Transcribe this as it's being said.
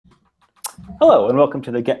Hello, and welcome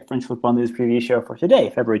to the Get French Football News Preview Show for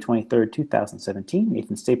today, February 23rd, 2017.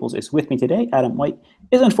 Nathan Staples is with me today. Adam White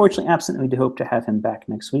is unfortunately absent, and we do hope to have him back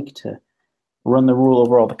next week to run the rule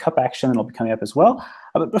over all the cup action that'll be coming up as well.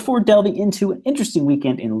 But before delving into an interesting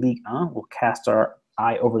weekend in Ligue 1, we'll cast our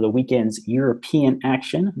eye over the weekend's European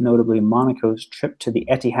action, notably Monaco's trip to the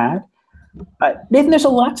Etihad. Nathan, there's a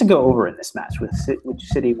lot to go over in this match, which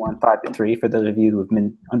City won 5-3, for those of you who have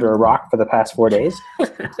been under a rock for the past 4 days.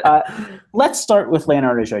 Let's start with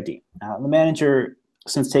Leonardo Jardim. The manager,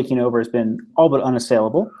 since taking over, has been all but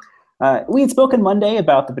unassailable. We had spoken Monday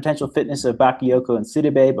about the potential fitness of Bakayoko and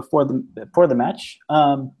Sidibe before the match.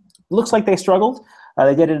 Looks like they struggled.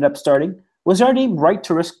 They did end up starting. Was Jardim right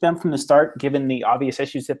to risk them from the start, given the obvious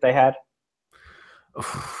issues that they had?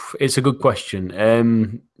 It's a good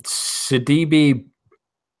question. Sidibe,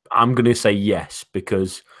 I'm going to say yes,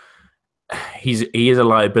 because he is a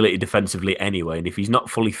liability defensively anyway, and if he's not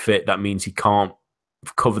fully fit, that means he can't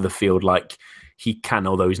cover the field like he can,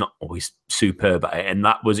 although he's not always superb at it, and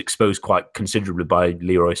that was exposed quite considerably by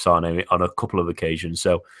Leroy Sané on a couple of occasions.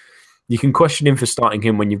 So you can question him for starting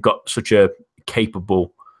him when you've got such a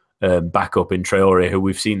capable backup in Traore, who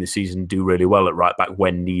we've seen this season do really well at right back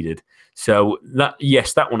when needed. So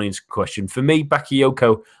that one is a question. For me,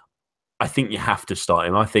 Bakayoko, I think you have to start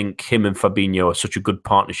him. I think him and Fabinho are such a good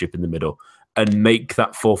partnership in the middle and make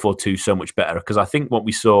that 4-4-2 so much better. Because I think what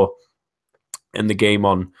we saw in the game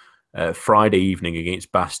on Friday evening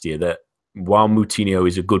against Bastia, that while Moutinho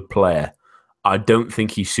is a good player, I don't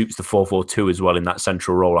think he suits the 4-4-2 as well in that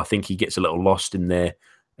central role. I think he gets a little lost in there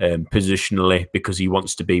positionally because he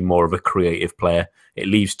wants to be more of a creative player. It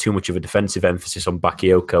leaves too much of a defensive emphasis on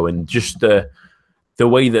Bakayoko, and just the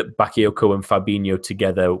way that Bakayoko and Fabinho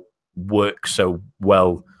together work so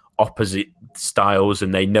well, opposite styles,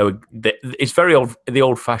 and they know that it's the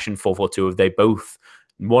old-fashioned 4-4-2 of they both,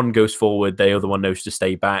 one goes forward, the other one knows to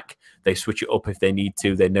stay back. They switch it up if they need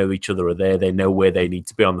to. They know each other are there. They know where they need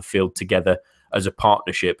to be on the field together as a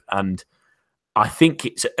partnership. And I think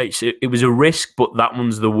it was a risk, but that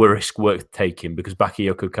one's the risk worth taking because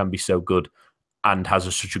Bakayoko can be so good and has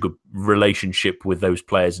such a good relationship with those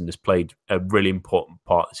players and has played a really important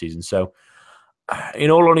part of the season. So, in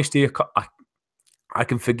all honesty, I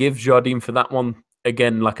can forgive Jardim for that one.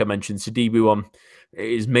 Again, like I mentioned, Sidibe one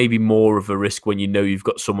is maybe more of a risk when you know you've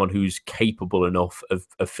got someone who's capable enough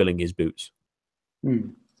of filling his boots.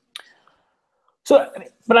 So,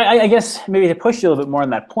 but I guess maybe to push you a little bit more on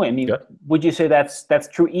that point, I mean, would you say that's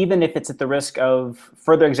true even if it's at the risk of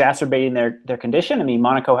further exacerbating their condition? I mean,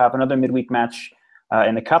 Monaco have another midweek match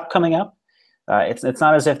in the Cup coming up. It's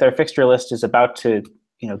not as if their fixture list is about to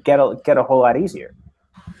get a whole lot easier.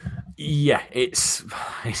 Yeah, it's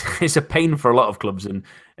a pain for a lot of clubs, and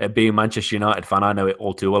being a Manchester United fan, I know it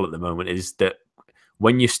all too well at the moment, is that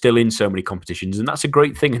when you're still in so many competitions, and that's a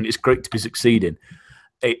great thing, and it's great to be succeeding,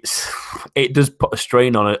 it does put a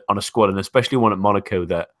strain on a squad, and especially one at Monaco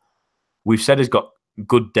that we've said has got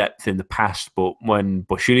good depth in the past, but when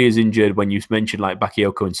Boschili is injured, when you mentioned like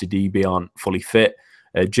Bakayoko and Sidibe aren't fully fit,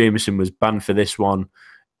 Jameson was banned for this one,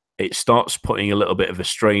 it starts putting a little bit of a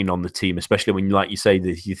strain on the team, especially when, like you say,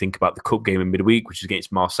 that you think about the cup game in midweek, which is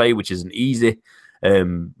against Marseille, which isn't easy,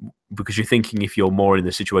 because you're thinking if you're more in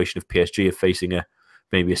the situation of PSG of facing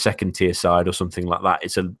maybe a second-tier side or something like that,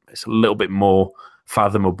 it's a little bit more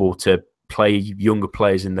fathomable to play younger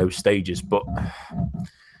players in those stages. But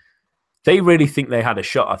they really think they had a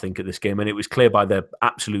shot, I think, at this game, and it was clear by the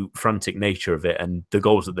absolute frantic nature of it and the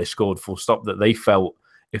goals that they scored full stop that they felt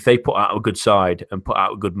if they put out a good side and put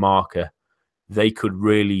out a good marker, they could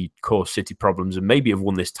really cause City problems and maybe have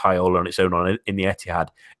won this tie all on its own in the Etihad.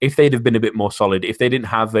 If they'd have been a bit more solid, if they didn't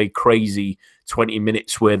have a crazy 20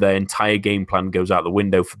 minutes where their entire game plan goes out the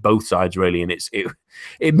window for both sides, really, and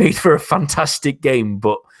it made for a fantastic game,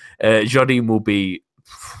 but Jardim will be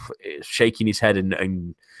shaking his head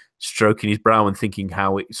and stroking his brow and thinking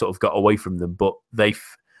how it sort of got away from them. But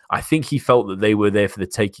I think he felt that they were there for the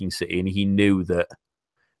taking, City, and he knew that,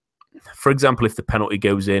 for example, if the penalty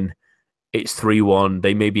goes in, it's 3-1.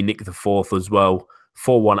 They maybe nick the fourth as well.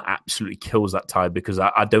 4-1 absolutely kills that tie because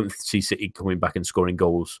I don't see City coming back and scoring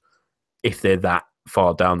goals if they're that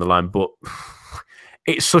far down the line. But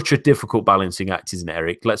it's such a difficult balancing act, isn't it,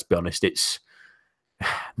 Eric? Let's be honest.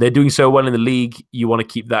 They're doing so well in the league. You want to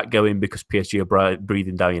keep that going because PSG are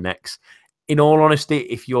breathing down your necks. In all honesty,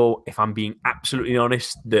 if I'm being absolutely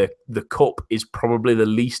honest, the cup is probably the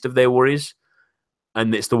least of their worries.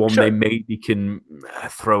 And it's the one they maybe can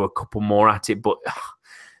throw a couple more at it, but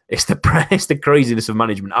it's the craziness of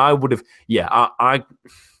management. I would have, I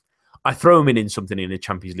throw them in something in a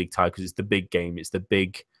Champions League tie because it's the big game, it's the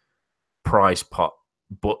big prize pot.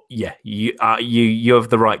 But yeah, you have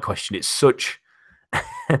the right question. It's such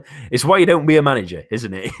it's why you don't be a manager,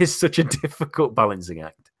 isn't it? It's such a difficult balancing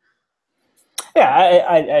act. Yeah,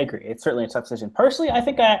 I agree. It's certainly a tough decision. Personally, I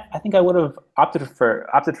think I would have opted for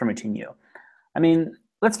Moutinho. I mean,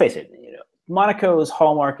 let's face it. Monaco's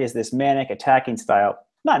hallmark is this manic attacking style.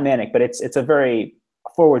 Not manic, but it's a very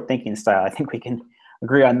forward-thinking style. I think we can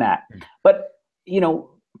agree on that. But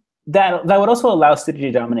that would also allow City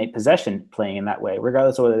to dominate possession playing in that way,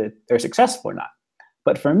 regardless of whether they're successful or not.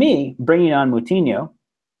 But for me, bringing on Moutinho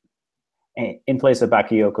in place of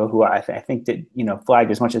Bakayoko, who I think did flagged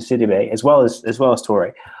as much as Sidibe as well as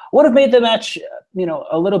Toure, would have made the match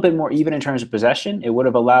a little bit more even in terms of possession. It would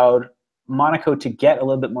have allowed Monaco to get a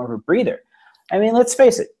little bit more of a breather. I mean, let's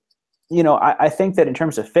face it. I think that in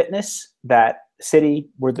terms of fitness, that City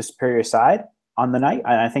were the superior side on the night,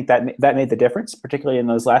 and I think that made the difference, particularly in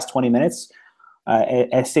those last 20 minutes,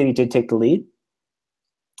 as City did take the lead,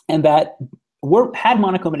 and that had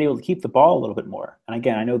Monaco been able to keep the ball a little bit more. And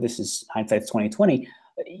again, I know this is hindsight's 2020.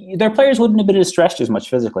 Their players wouldn't have been stretched as much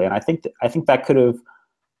physically, and I think that could have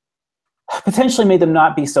potentially made them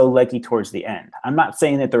not be so leggy towards the end. I'm not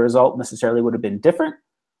saying that the result necessarily would have been different,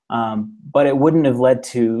 but it wouldn't have led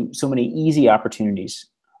to so many easy opportunities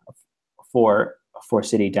for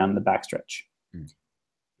City down the backstretch.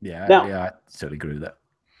 Yeah, now, I totally agree with that.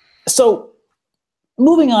 So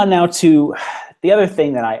moving on now to the other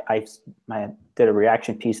thing that I did a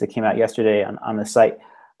reaction piece that came out yesterday on the site.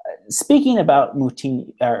 Speaking about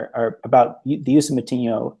Moutinho, or about the use of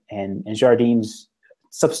Moutinho and Jardim's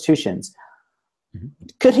substitutions,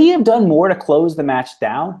 could he have done more to close the match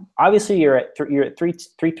down? Obviously, you're at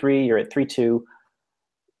 3-3, you're at 3-2.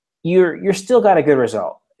 You're still got a good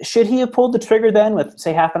result. Should he have pulled the trigger then with,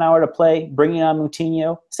 say, half an hour to play, bringing on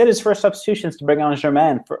Moutinho? Instead, his first substitutions to bring on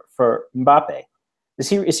Germain for Mbappe. Is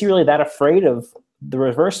he really that afraid of the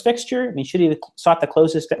reverse fixture? I mean, should he have sought to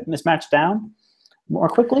close this match down more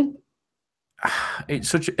quickly?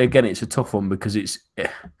 It's a tough one because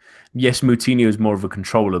yes, Moutinho is more of a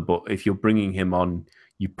controller, but if you're bringing him on,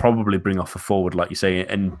 you probably bring off a forward, like you say,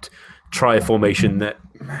 and try a formation that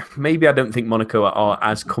maybe I don't think Monaco are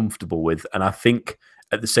as comfortable with. And I think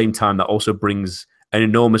at the same time, that also brings an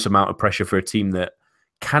enormous amount of pressure for a team that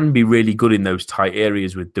can be really good in those tight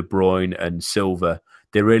areas with De Bruyne and Silva.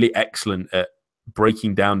 They're really excellent at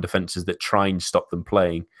breaking down defenses that try and stop them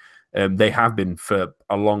playing. They have been for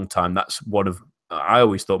a long time. That's I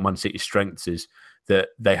always thought Man City's strengths is that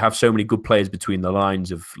they have so many good players between the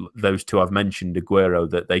lines of those two I've mentioned, Aguero,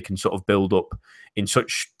 that they can sort of build up in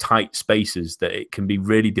such tight spaces that it can be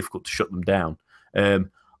really difficult to shut them down.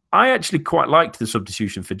 I actually quite liked the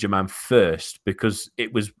substitution for Germain first because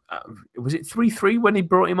it was it 3-3 when he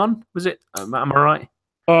brought him on? Was it? Am I right?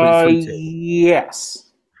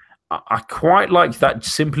 Yes. I quite liked that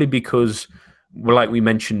simply because, like we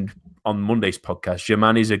mentioned on Monday's podcast,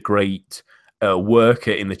 Germain is a great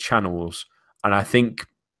worker in the channels, and I think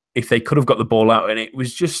if they could have got the ball out, and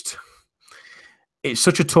it's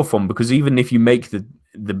such a tough one because even if you make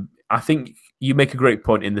I think you make a great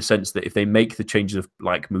point in the sense that if they make the changes of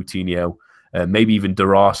like Moutinho, maybe even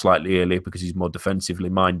Dara slightly earlier because he's more defensively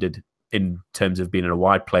minded in terms of being a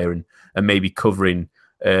wide player and maybe covering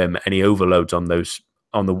any overloads on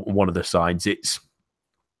one of the sides,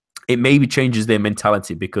 it maybe changes their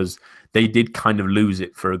mentality because they did kind of lose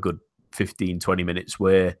it for a good 15, 20 minutes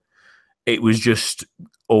where it was just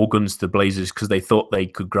all guns to the Blazers because they thought they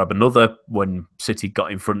could grab another when City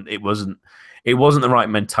got in front. It wasn't the right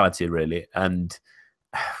mentality really. And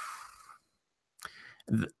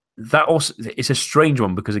that also, it's a strange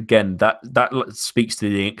one because again, that speaks to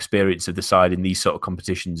the experience of the side in these sort of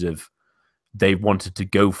competitions of they wanted to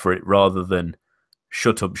go for it rather than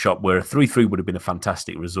shut up shop, where a 3-3 would have been a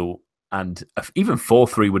fantastic result. And even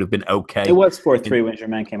 4-3 would have been okay. It was 4-3 when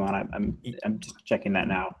Germain came on. I'm just checking that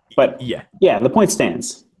now. But yeah, the point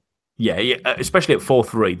stands. Yeah, especially at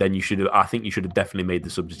 4-3, then I think you should have definitely made the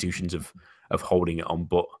substitutions of holding it on.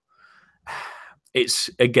 But it's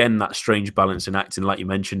again that strange balance in acting, like you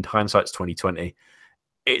mentioned. Hindsight's 2020.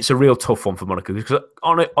 It's a real tough one for Monaco because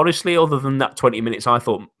honestly, other than that 20 minutes, I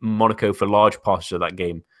thought Monaco for large parts of that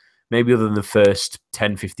game, maybe other than the first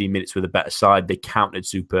 10, 15 minutes with a better side, they countered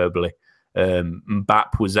superbly.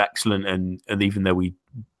 Mbappe was excellent, and even though we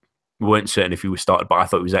weren't certain if he was started, but I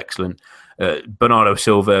thought he was excellent. Bernardo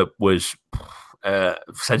Silva was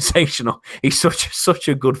sensational. He's such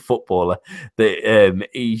a good footballer that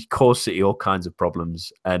he caused City all kinds of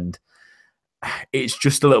problems, and it's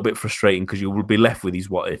just a little bit frustrating because you will be left with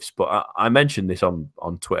these what ifs. But I mentioned this on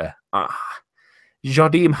Twitter.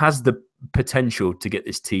 Jardim has the potential to get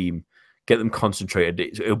this team get them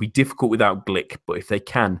concentrated. It'll be difficult without Glick, but if they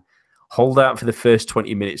can hold out for the first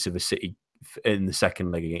 20 minutes of a City in the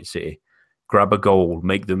second leg against City, grab a goal,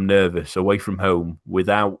 make them nervous away from home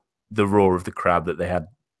without the roar of the crowd that they had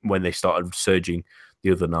when they started surging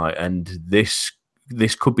the other night, and this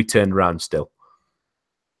could be turned around still.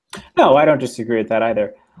 No, I don't disagree with that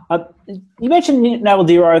either. You mentioned Nabil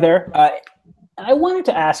Dirar there. I wanted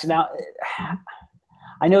to ask now,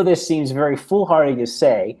 I know this seems very foolhardy to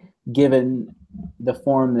say, given the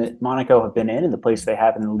form that Monaco have been in and the place they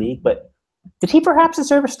have in the league, but did he perhaps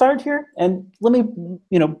deserve a start here? And let me,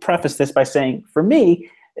 preface this by saying, for me,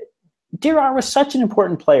 Dirar was such an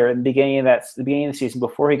important player at the beginning of the season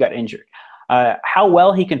before he got injured. How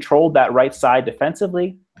well he controlled that right side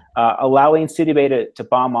defensively, allowing Sidibe to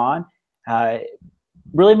bomb on,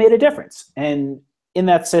 really made a difference. And in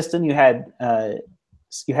that system, you had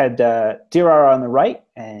Dirar on the right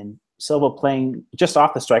and Silva playing just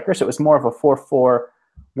off the striker, so it was more of a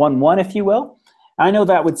 4-4-1-1, if you will. I know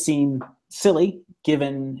that would seem silly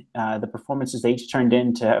given the performances they each turned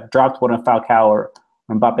in to have dropped one of Falcao or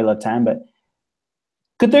Mbappe Latin, but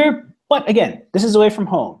again, this is away from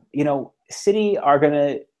home. City are going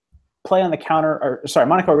to play on the counter,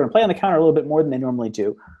 Monaco are going to play on the counter a little bit more than they normally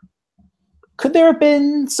do. Could there have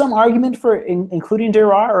been some argument for including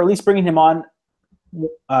Dirar, or at least bringing him on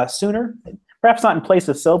sooner? Perhaps not in place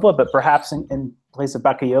of Silva, but perhaps in place of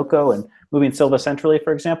Bakayoko and moving Silva centrally,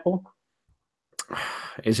 for example?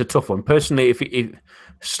 It's a tough one. Personally, if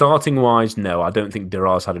starting-wise, no, I don't think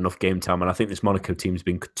Dirar's had enough game time, and I think this Monaco team's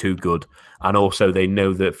been too good. And also, they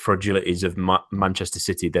know the fragilities of Manchester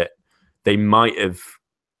City, that they might have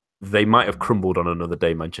crumbled on another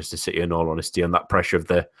day, Manchester City, in all honesty, and that pressure of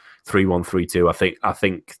the 3-1, 3-2. I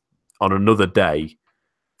think on another day,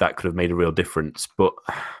 that could have made a real difference. But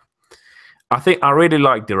I really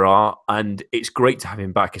like Dirar, and it's great to have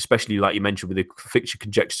him back, especially like you mentioned with the fixture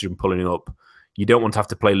congestion pulling up. You don't want to have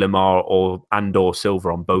to play Lemar or Silva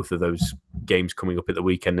on both of those games coming up at the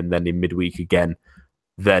weekend and then in midweek again,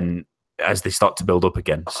 then as they start to build up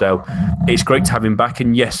again. So it's great to have him back.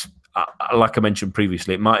 And yes, like I mentioned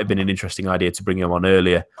previously, it might have been an interesting idea to bring him on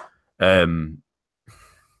earlier. I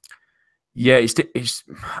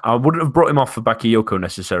wouldn't have brought him off for Bakayoko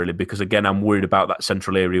necessarily, because again, I'm worried about that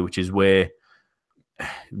central area, which is where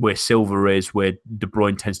Silva is, where De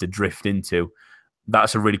Bruyne tends to drift into.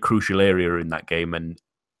 That's a really crucial area in that game. And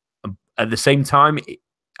at the same time,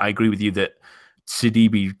 I agree with you that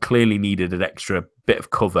Sidibe clearly needed an extra bit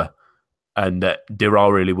of cover, and that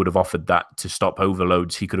Dirar really would have offered that to stop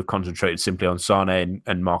overloads. He could have concentrated simply on Sane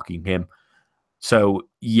and marking him. So,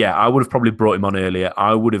 yeah, I would have probably brought him on earlier.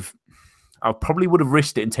 I probably would have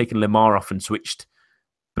risked it and taken Lemar off and switched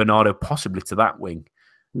Bernardo possibly to that wing.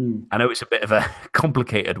 I know it's a bit of a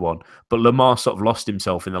complicated one, but Lemar sort of lost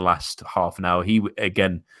himself in the last half an hour. He,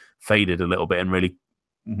 again, faded a little bit and really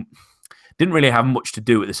didn't really have much to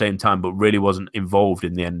do at the same time, but really wasn't involved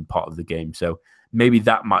in the end part of the game. So maybe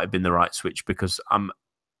that might have been the right switch, because I'm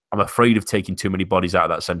afraid of taking too many bodies out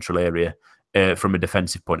of that central area from a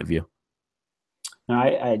defensive point of view. No,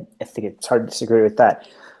 I think it's hard to disagree with that.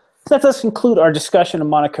 So that does conclude our discussion of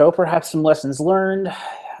Monaco. Perhaps some lessons learned.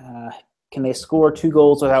 Can they score 2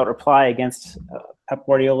 goals without reply against Pep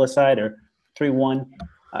Guardiola's side, or 3-1?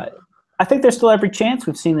 I think there's still every chance.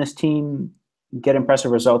 We've seen this team get impressive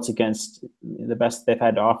results against the best they've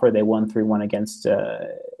had to offer. They won 3-1 against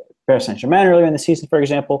Paris Saint-Germain earlier in the season, for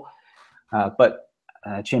example. But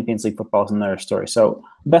Champions League football is another story. So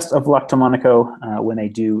best of luck to Monaco when they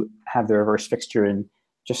do have their reverse fixture in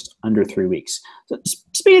just under 3 weeks. So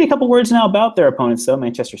speaking a couple words now about their opponents, though,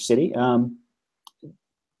 Manchester City.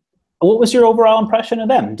 What was your overall impression of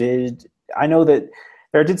them? I know that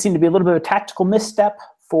there did seem to be a little bit of a tactical misstep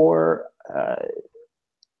for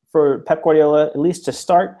Pep Guardiola, at least to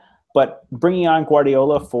start, but bringing on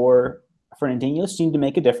Guardiola for Fernandinho seemed to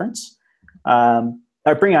make a difference.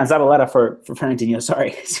 Or bringing on Zabaleta for Fernandinho,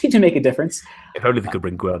 sorry, seemed to make a difference. If only they could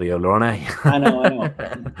bring Guardiola on, eh? I know.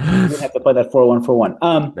 We'd have to play that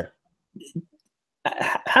 4-1-4-1.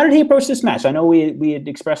 How did he approach this match? I know we had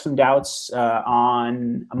expressed some doubts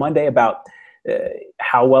on Monday about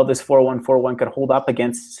how well this 4-1-4-1 could hold up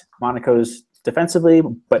against Monaco's defensively,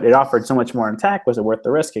 but it offered so much more in attack. Was it worth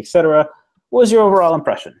the risk, etc.? What was your overall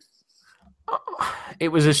impression? It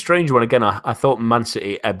was a strange one. Again, I thought Man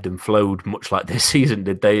City ebbed and flowed much like this season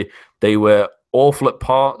did. They were awful at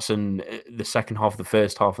parts, and the second half, the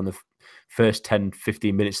first half, and the first 10,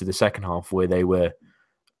 15 minutes of the second half, where they were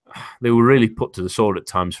really put to the sword at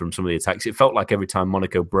times from some of the attacks. It felt like every time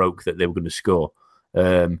Monaco broke that they were going to score.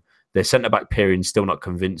 Their centre-back pairing still not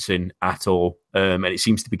convincing at all, and it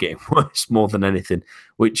seems to be getting worse more than anything,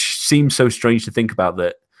 which seems so strange to think about,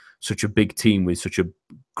 that such a big team with such a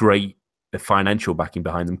great financial backing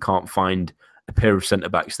behind them can't find a pair of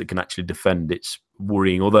centre-backs that can actually defend. It's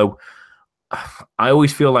worrying, although I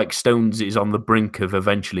always feel like Stones is on the brink of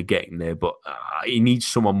eventually getting there, but he needs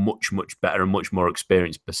someone much, much better and much more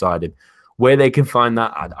experienced beside him. Where they can find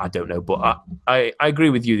that, I don't know. But I agree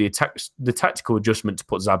with you. The tactical adjustment to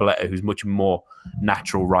put Zabaleta, who's much more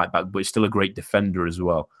natural right back, but is still a great defender as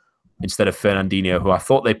well, instead of Fernandinho, who I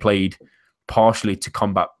thought they played partially to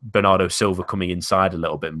combat Bernardo Silva coming inside a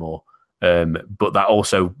little bit more. But that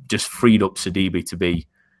also just freed up Sidibe to be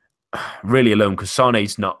really alone, because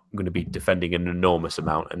Sane's not going to be defending an enormous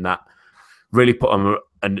amount, and that really put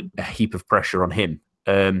a heap of pressure on him.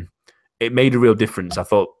 It made a real difference. I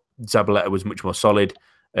thought Zabaleta was much more solid.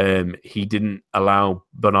 He didn't allow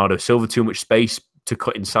Bernardo Silva too much space to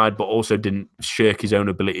cut inside, but also didn't shirk his own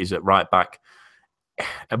abilities at right back.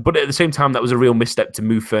 But at the same time, that was a real misstep to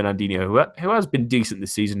move Fernandinho, who has been decent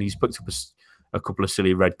this season. He's picked up a couple of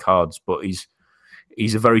silly red cards, but he's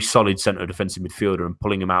a very solid centre defensive midfielder, and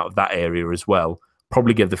pulling him out of that area as well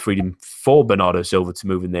probably gave the freedom for Bernardo Silva to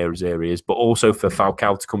move in those areas, but also for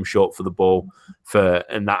Falcao to come short for the ball,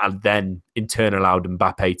 and that then in turn allowed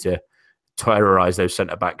Mbappe to terrorise those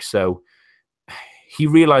centre-backs. So he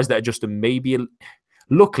realised that adjustment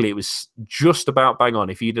luckily it was just about bang on.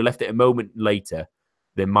 If he'd have left it a moment later,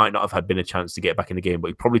 there might not have been a chance to get back in the game, but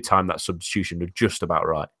he probably timed that substitution just about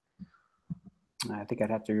right. I think I'd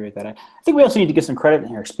have to agree with that. I think we also need to give some credit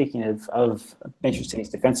here, speaking of Manchester City's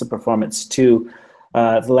defensive performance, to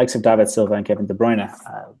the likes of David Silva and Kevin De Bruyne.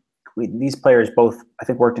 These players both, I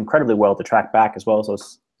think, worked incredibly well to track back, as well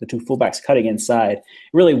as the two fullbacks cutting inside. It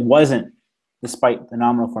really wasn't, despite the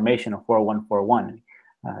nominal formation of 4-1-4-1.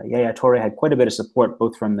 Yaya Toure had quite a bit of support,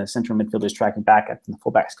 both from the central midfielders tracking back and the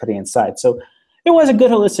fullbacks cutting inside. So it was a good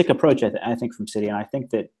holistic approach, I think, from City, and I think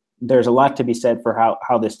that there's a lot to be said for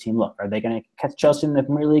how this team look. Are they going to catch Chelsea in the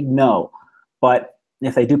Premier League? No. But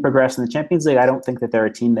if they do progress in the Champions League, I don't think that they're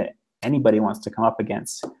a team that anybody wants to come up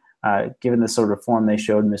against, given the sort of form they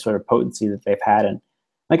showed and the sort of potency that they've had. And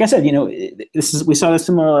like I said, we saw this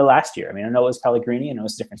similarly last year. I mean, I know it was Pellegrini, I know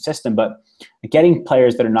it's a different system, but getting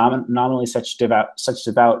players that are nominally such devout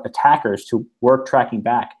attackers to work tracking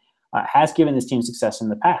back has given this team success in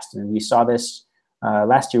the past. And we saw this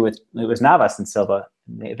last year it was Navas and Silva.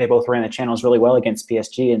 They both ran the channels really well against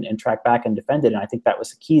PSG and tracked back and defended, and I think that was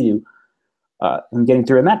the key to in getting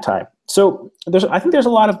through in that time. So I think there's a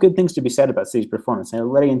lot of good things to be said about City's performance. Now,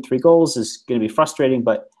 letting in 3 goals is going to be frustrating,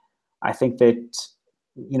 but I think that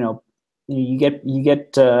you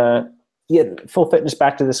get full fitness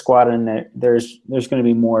back to the squad, and there's going to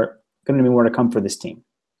be more to come for this team.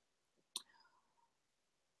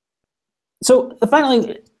 So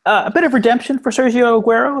finally, a bit of redemption for Sergio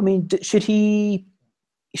Aguero. I mean, should he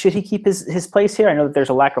keep his place here? I know that there's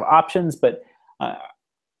a lack of options, but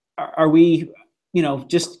are we,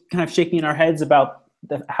 just kind of shaking our heads about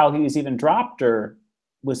how he was even dropped, or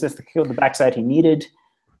was this the kick on the backside he needed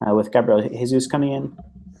with Gabriel Jesus coming in?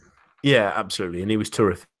 Yeah, absolutely, and he was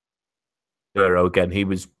terrific. Again, he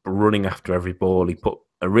was running after every ball. He put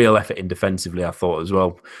a real effort in defensively, I thought, as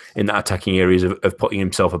well, in the attacking areas of putting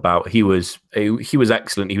himself about. He was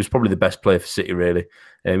excellent. He was probably the best player for City, really.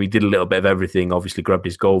 He did a little bit of everything, obviously grabbed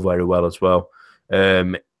his goal very well as well.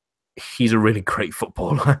 He's a really great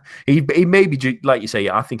footballer. he maybe, like you say,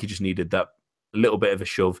 I think he just needed that little bit of a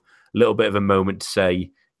shove, a little bit of a moment to say,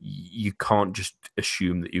 you can't just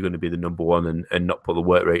assume that you're going to be the number one and not put the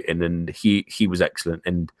work rate in. And he was excellent.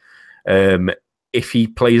 And if he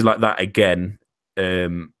plays like that again,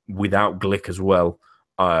 without Glick as well,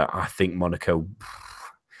 I think Monaco,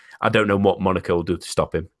 I don't know what Monaco will do to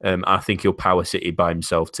stop him. I think he'll power City by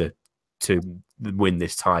himself to win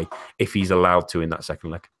this tie if he's allowed to in that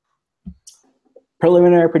second leg.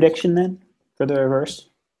 Preliminary prediction then for the reverse?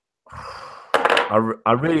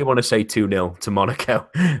 I really want to say 2-0 to Monaco,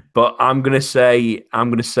 but I'm gonna say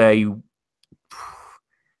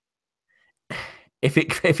if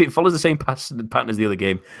it follows the same pattern as the other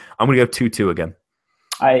game, I'm gonna go 2-2 again.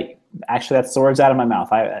 That's the words out of my mouth.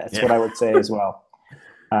 That's what I would say as well.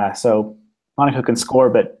 So Monaco can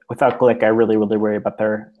score, but without Glick, I really, really worry about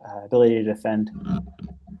their ability to defend.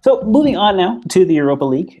 So moving on now to the Europa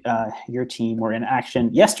League. Your team were in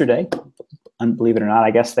action yesterday. Believe it or not,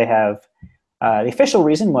 I guess they have. The official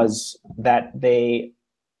reason was that they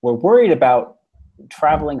were worried about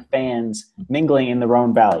traveling fans mingling in the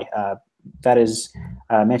Rhone Valley. That is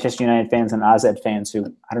Manchester United fans and AZ fans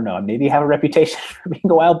who, I don't know, maybe have a reputation for being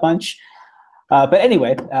a wild bunch. But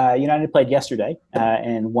anyway, United played yesterday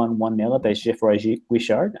and won 1-0 at Geoffroy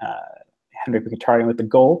Guichard. Henrik Mkhitaryan with the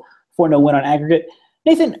goal. 4-0 win on aggregate.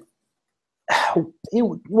 Nathan,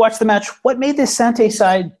 you watched the match. What made this Saint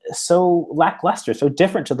side so lackluster, so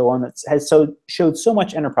different to the one that has showed so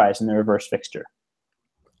much enterprise in the reverse fixture?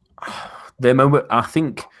 The moment, I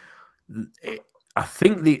think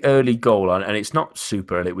the early goal, and it's not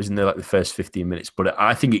super early, it was in the first 15 minutes, but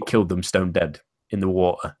I think it killed them stone dead in the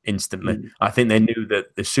water instantly. I think they knew that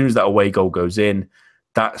as soon as that away goal goes in,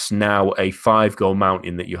 that's now a 5-goal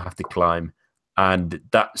mountain that you have to climb. And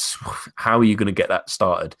that's how are you going to get that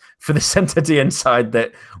started? For the Saint-Étienne side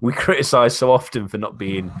that we criticise so often for not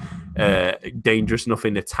being dangerous enough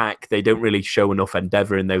in attack, they don't really show enough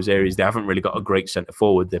endeavour in those areas. They haven't really got a great centre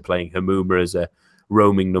forward. They're playing Hamouma as a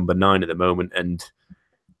roaming number 9 at the moment. And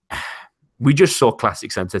we just saw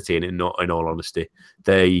classic Saint-Étienne in all honesty.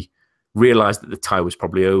 They realised that the tie was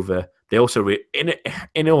probably over. They also,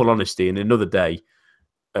 in all honesty, in another day,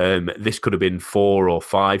 this could have been 4 or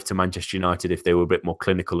 5 to Manchester United if they were a bit more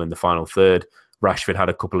clinical in the final third. Rashford had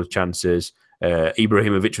a couple of chances.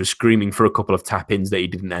 Ibrahimovic was screaming for a couple of tap-ins that he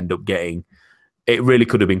didn't end up getting. It really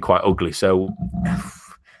could have been quite ugly. So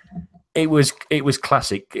it was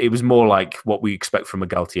classic. It was more like what we expect from a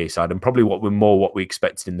Galtier side, and probably what we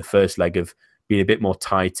expected in the first leg of being a bit more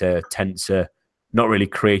tighter, tenser, not really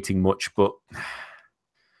creating much, but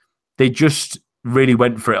they just really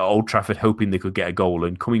went for it at Old Trafford, hoping they could get a goal,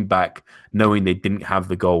 and coming back knowing they didn't have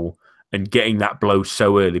the goal and getting that blow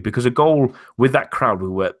so early. Because a goal with that crowd, we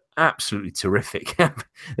were absolutely terrific.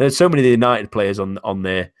 There's so many of the United players on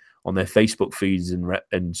their Facebook feeds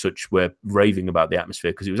and such were raving about the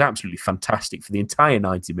atmosphere because it was absolutely fantastic for the entire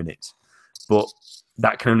 90 minutes. But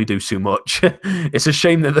that can only do so much. It's a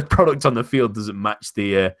shame that the product on the field doesn't match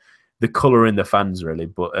the colour in the fans, really.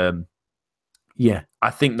 But yeah, I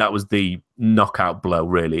think that was the knockout blow,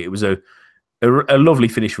 really. It was a lovely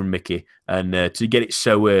finish from Mickey, and to get it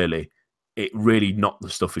so early, it really knocked the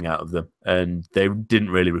stuffing out of them, and they didn't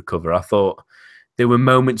really recover. I thought there were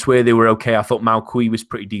moments where they were okay. I thought Malcuit was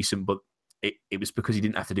pretty decent, but it was because he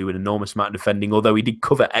didn't have to do an enormous amount of defending, although he did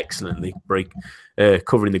cover excellently,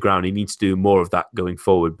 covering the ground. He needs to do more of that going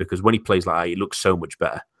forward, because when he plays like that, he looks so much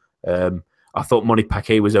better. I thought Moni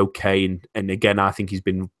Paquet was okay, and again, I think he's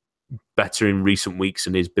been better in recent weeks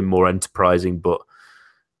and he's been more enterprising, but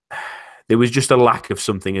there was just a lack of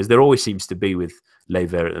something, as there always seems to be with Les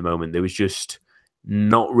Verts at the moment. There was just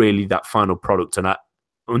not really that final product, and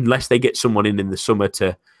unless they get someone in the summer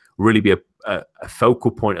to really be a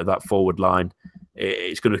focal point of that forward line,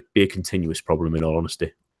 it's going to be a continuous problem, in all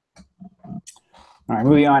honesty. All right,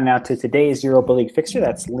 moving on now to today's Europa League fixture.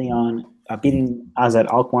 That's Lyon beating AZ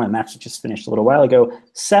Alkmaar, a match that just finished a little while ago,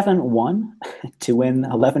 7-1 to win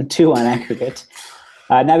 11-2 on aggregate.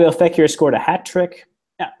 Nabil Fekir scored a hat trick.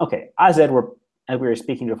 Okay, AZ were, as we were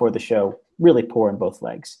speaking before the show, really poor in both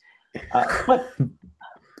legs. But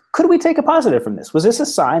could we take a positive from this? Was this a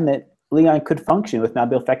sign that Lyon could function with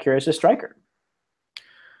Nabil Fekir as a striker?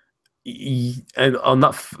 And on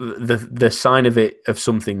that, the sign of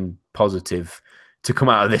something positive to come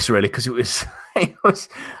out of this, really, because it was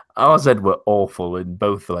AZ were awful in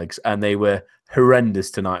both legs, and they were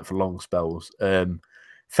horrendous tonight for long spells.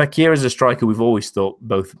 Fekir as a striker, we've always thought,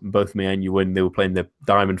 both me and you, when they were playing the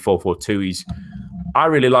Diamond 4-4-2, I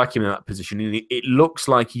really like him in that position. And it looks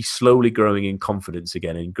like he's slowly growing in confidence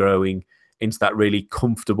again and growing into that really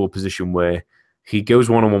comfortable position where he goes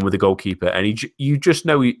one-on-one with the goalkeeper, and you just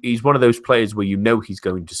know he's one of those players where you know he's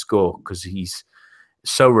going to score because he's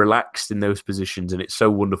so relaxed in those positions, and it's so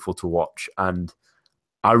wonderful to watch. And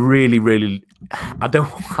I really, really, I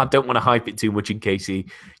don't want to hype it too much in case he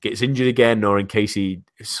gets injured again or in case he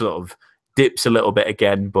sort of dips a little bit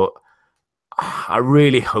again. But I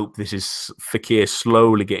really hope this is Fekir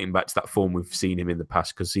slowly getting back to that form we've seen him in the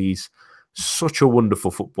past, because he's such a wonderful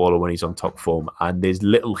footballer when he's on top form, and there's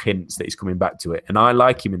little hints that he's coming back to it. And I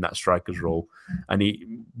like him in that striker's role. And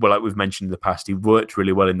like we've mentioned in the past, he worked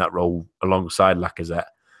really well in that role alongside Lacazette.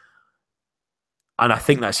 And I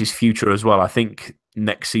think that's his future as well. I think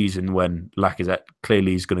next season, when Lacazette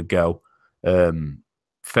clearly is going to go,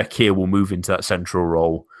 Fekir will move into that central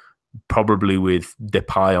role, probably with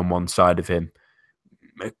Depay on one side of him,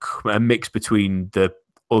 a mix between the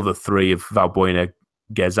other three of Valbuena,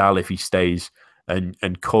 Ghezal if he stays,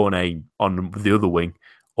 and Cornet on the other wing,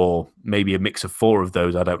 or maybe a mix of 4 of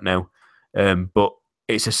those. I don't know, but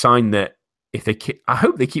it's a sign that I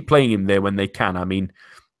hope they keep playing him there when they can. I mean,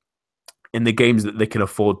 in the games that they can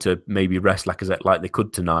afford to maybe rest Lacazette like they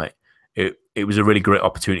could tonight, it was a really great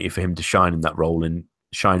opportunity for him to shine in that role, and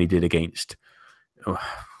shine he did against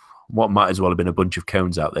what might as well have been a bunch of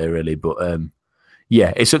cones out there, really. But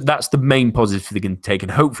yeah, that's the main positive they can take,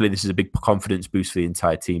 and hopefully this is a big confidence boost for the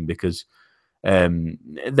entire team because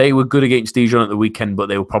they were good against Dijon at the weekend, but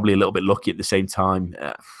they were probably a little bit lucky at the same time.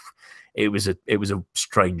 It was a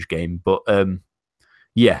strange game, but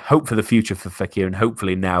yeah, hope for the future for Fekir, and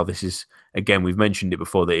hopefully now this is, again, we've mentioned it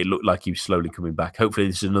before that it looked like he was slowly coming back. Hopefully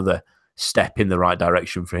this is another step in the right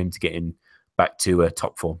direction for him to get back to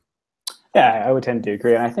top form. Yeah, I would tend to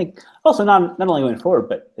agree, and I think also not only going forward,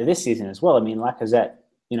 but this season as well. I mean, Lacazette,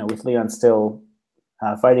 with Lyon still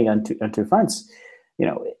fighting on two fronts,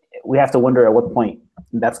 we have to wonder at what point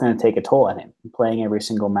that's going to take a toll on him. Playing every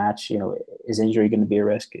single match, is injury going to be a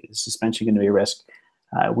risk? Is suspension going to be a risk?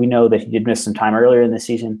 We know that he did miss some time earlier in the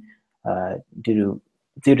season due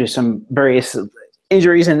to some various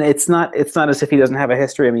injuries, and it's not as if he doesn't have a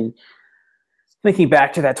history. I mean, thinking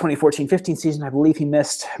back to that 2014-15 season, I believe he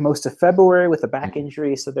missed most of February with a back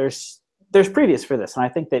injury. So there's previous for this, and I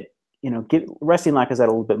think that resting Lacazette a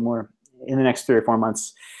little bit more in the next 3 or 4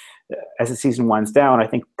 months as the season winds down, I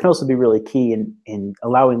think can also be really key in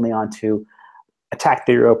allowing Lyon to attack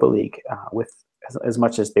the Europa League with as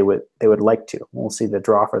much as they would like to. We'll see the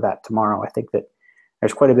draw for that tomorrow. I think that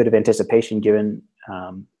there's quite a bit of anticipation given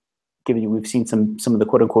we've seen some of the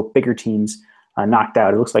quote unquote bigger teams knocked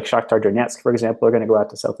out. It looks like Shakhtar Donetsk, for example, are going to go out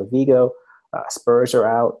to Celta Vigo. Spurs are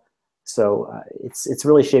out. So it's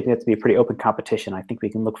really shaping up to be a pretty open competition. I think we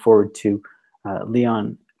can look forward to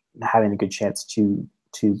Lyon having a good chance to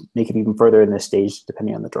make it even further in this stage,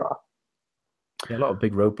 depending on the draw. Yeah, a lot of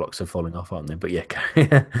big roadblocks are falling off, aren't they? But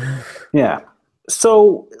yeah. Yeah.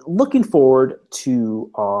 So looking forward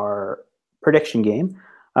to our prediction game,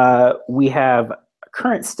 we have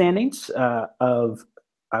current standings of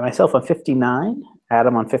myself on 59,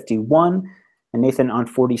 Adam on 51, and Nathan on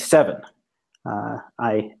 47.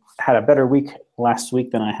 I had a better week last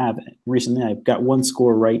week than I have recently. I got 1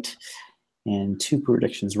 score right and 2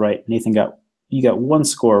 predictions right. Nathan, you got 1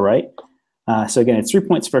 score right. So again, it's 3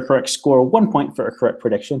 points for a correct score, 1 point for a correct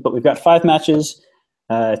prediction. But we've got 5 matches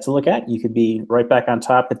to look at. You could be right back on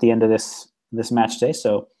top at the end of this match day.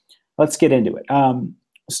 So let's get into it.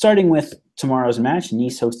 Starting with tomorrow's match,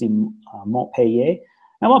 Nice hosting Montpellier.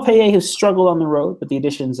 Now, Montpellier has struggled on the road, but the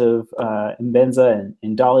additions of Mbenza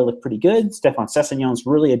and Dolly look pretty good. Stéphane Sessagnon's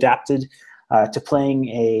really adapted to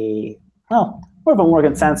playing more of a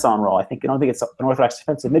Morgan Sanson role. I don't think it's an orthodox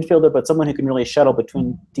defensive midfielder, but someone who can really shuttle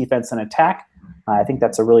between defense and attack. I think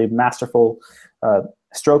that's a really masterful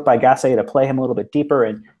stroke by Gasset to play him a little bit deeper,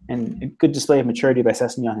 and a good display of maturity by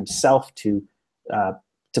Sessegnon himself to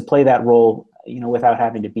play that role, without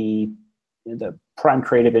having to be the prime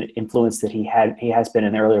creative influence that he has been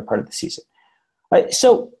in the earlier part of the season.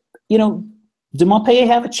 So, do Montpellier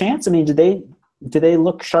have a chance? I mean, do they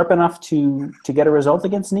look sharp enough to get a result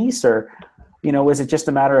against Nice, or was it just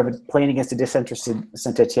a matter of playing against a disinterested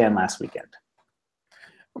Saint-Etienne last weekend?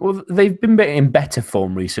 Well, they've been in better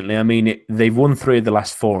form recently. I mean, they've won 3 of the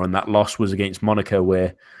last 4, and that loss was against Monaco,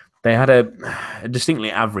 where they had a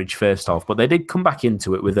distinctly average first half, but they did come back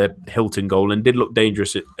into it with a Hilton goal and did look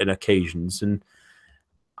dangerous in occasions. And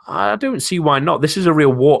I don't see why not. This is a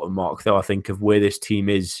real watermark, though, I think, of where this team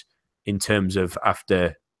is in terms of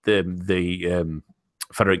after the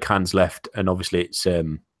Frederic Hans left, and obviously it's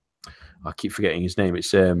I keep forgetting his name.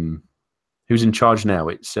 It's who's in charge now.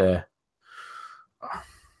 It's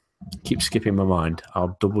keep skipping my mind.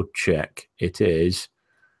 I'll double check. It is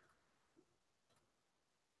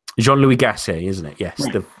Jean-Louis Gasset, isn't it? Yes,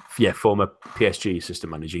 right. Former PSG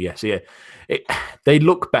assistant manager. Yes, yeah. They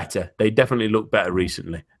look better. They definitely look better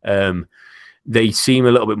recently. They seem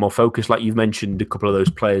a little bit more focused. Like you've mentioned, a couple of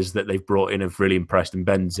those players that they've brought in have really impressed. And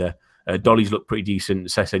Benza, Dolly's looked pretty decent.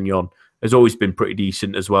 Sessegnon has always been pretty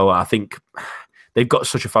decent as well. I think they've got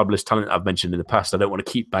such a fabulous talent I've mentioned in the past. I don't want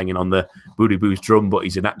to keep banging on the Booty Boo's drum, but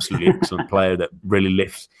he's an absolutely excellent player that really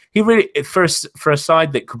lifts. He really, for a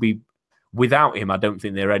side that could be without him, I don't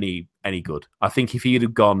think they're any good. I think if he'd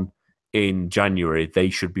have gone in January,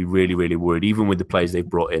 they should be really, really worried, even with the players they've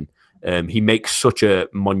brought in. He makes such a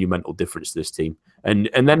monumental difference to this team. And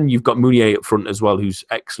then you've got Mounier up front as well, who's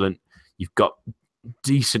excellent. You've got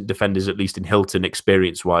decent defenders, at least in Hilton,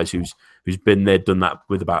 experience-wise, who's been there, done that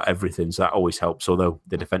with about everything. So that always helps, although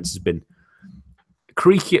the defence has been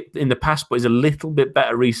creaky in the past, but is a little bit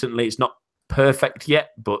better recently. It's not perfect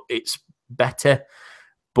yet, but it's better.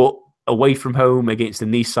 But away from home against the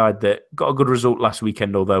Nice side that got a good result last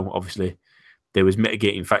weekend, although obviously there was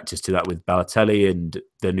mitigating factors to that with Balotelli, and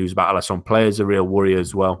the news about Alassane Plea is a real worry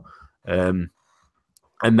as well.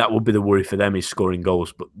 And that will be the worry for them, is scoring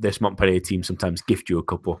goals. But this Montpellier team sometimes gift you a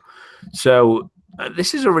couple. So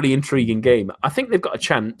this is a really intriguing game. I think they've got a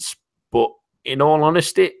chance, but in all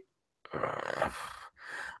honesty,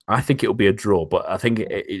 I think it'll be a draw, but I think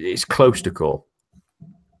it's close to call.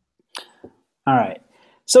 All right.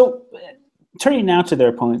 So turning now to their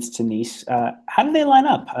opponents, to Nice, how do they line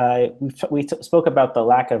up? We spoke about the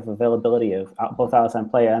lack of availability of both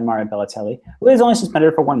Alassane Plea and Mario Balotelli, who is only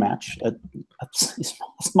suspended for one match. A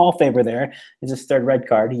small favor there is his third red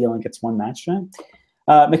card. He only gets one match.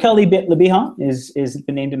 Right? Mikel Lebihan is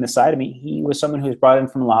been named in the side. I mean, he was someone who was brought in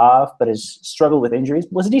from Le Havre, but has struggled with injuries.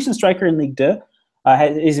 Was a decent striker in Ligue 2.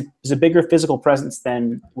 Is a bigger physical presence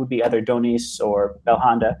than would be either Donis or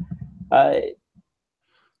Belhanda.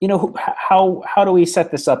 How do we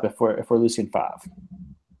set this up if we're Lucien Favre?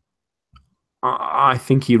 I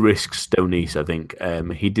think he risks Donis. I think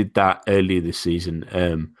he did that earlier this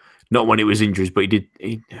season. Not when it was injuries, but he did.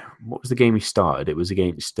 What was the game he started? It was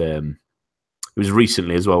against. It was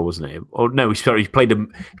recently as well, wasn't it? Or no, he played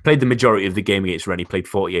the majority of the game against Rennes. He played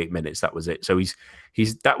 48 minutes. That was it. So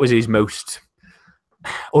that was his most.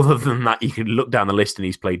 Other than that, you can look down the list and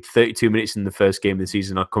he's played 32 minutes in the first game of the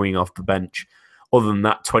season, coming off the bench. Other than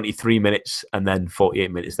that, 23 minutes and then 48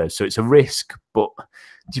 minutes there. So it's a risk. But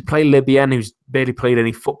do you play Lebihan, who's barely played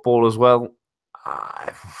any football as well?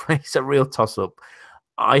 It's a real toss-up.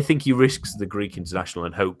 I think he risks the Greek international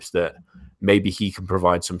and hopes that maybe he can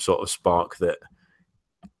provide some sort of spark that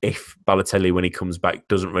if Balotelli, when he comes back,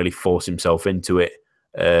 doesn't really force himself into it,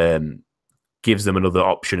 gives them another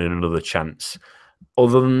option and another chance.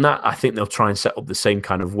 Other than that, I think they'll try and set up the same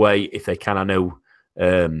kind of way if they can. I know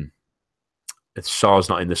Sarr's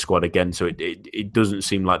not in the squad again, so it doesn't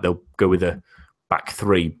seem like they'll go with a back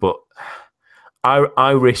three. But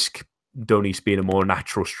I risk Donis being a more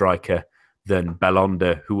natural striker than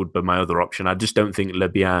Belhanda, who would be my other option. I just don't think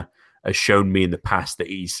Lebihan has shown me in the past that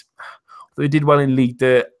although he did well in Ligue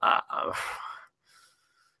 2,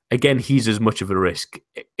 again, he's as much of a risk.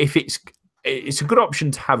 If it's a good option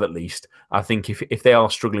to have at least. I think if they are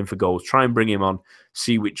struggling for goals, try and bring him on,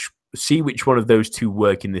 see which one of those two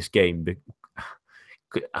work in this game.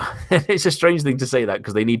 It's a strange thing to say that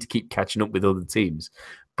because they need to keep catching up with other teams.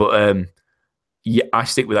 But yeah, I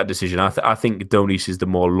stick with that decision. I think Donis is the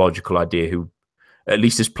more logical idea, who at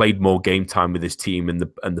least has played more game time with his team and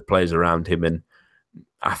the players around him. And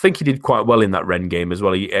I think he did quite well in that Rennes game as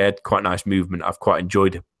well. He had quite nice movement. I've quite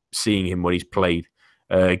enjoyed seeing him when he's played.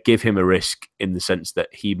 Give him a risk in the sense that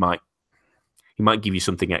he might give you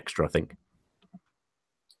something extra, I think.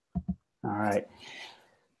 All right.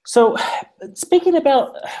 So, speaking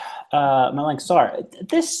about Malang Sarr,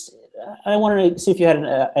 I wanted to see if you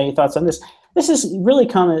had any thoughts on this. This has really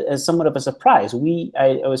come as somewhat of a surprise.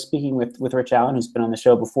 I was speaking with Rich Allen, who's been on the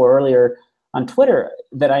show before earlier on Twitter,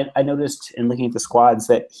 that I noticed in looking at the squads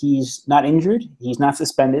that he's not injured, he's not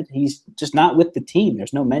suspended, he's just not with the team.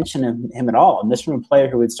 There's no mention of him at all. And this from a player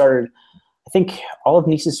who had started, I think, all of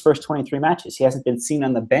Nice's first 23 matches. He hasn't been seen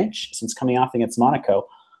on the bench since coming off against Monaco.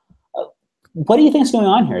 What do you think is going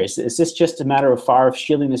on here? Is this just a matter of Favre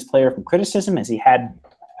shielding this player from criticism? Has he had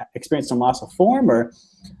experienced some loss of form, or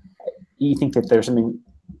do you think that there's something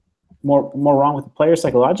more wrong with the player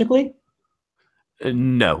psychologically?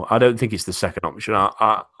 No, I don't think it's the second option.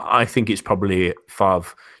 I think it's probably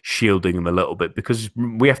Favre shielding him a little bit because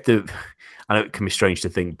we have to. I know it can be strange to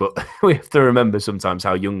think, but we have to remember sometimes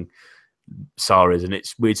how young Sarr is, and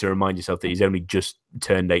it's weird to remind yourself that he's only just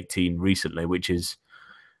turned 18 recently, which is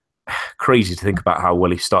crazy to think about how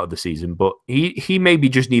well he started the season. But he maybe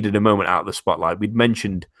just needed a moment out of the spotlight. We'd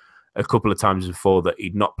mentioned a couple of times before that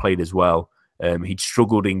he'd not played as well. He'd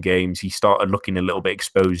struggled in games. He started looking a little bit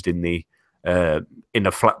exposed in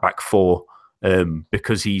a flat back four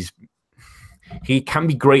because he can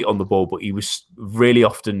be great on the ball, but he was really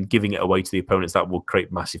often giving it away to the opponents. That will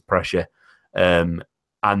create massive pressure. And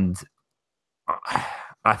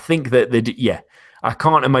I think that I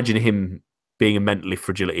can't imagine him being a mentally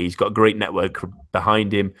fragility. He's got a great network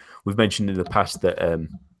behind him. We've mentioned in the past that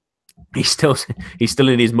he's still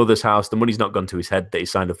in his mother's house. The money's not gone to his head that he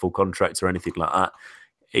signed a full contract or anything like that.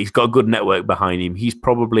 He's got a good network behind him. He's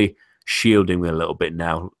probably shielding me a little bit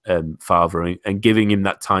now, Favre, and giving him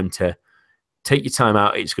that time to take your time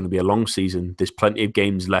out. It's going to be a long season. There's plenty of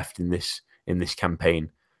games left in this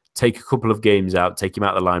campaign. Take a couple of games out, take him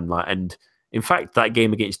out of the limelight. And in fact, that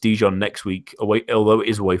game against Dijon next week, although it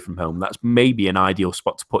is away from home, that's maybe an ideal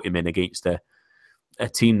spot to put him in against a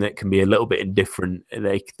team that can be a little bit indifferent.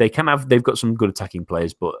 They've got some good attacking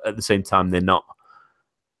players, but at the same time, they're not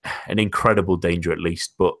an incredible danger at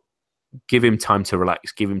least. But give him time to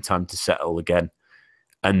relax, give him time to settle again,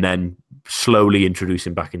 and then slowly introduce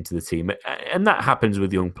him back into the team. And that happens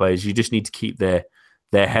with young players. You just need to keep their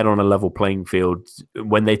head on a level playing field.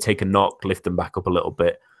 When they take a knock, lift them back up a little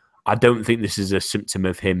bit. I don't think this is a symptom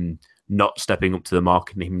of him not stepping up to the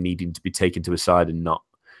mark and him needing to be taken to a side and not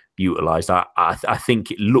utilised. I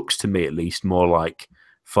think it looks to me at least more like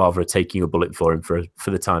Favre taking a bullet for him for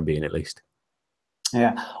the time being at least.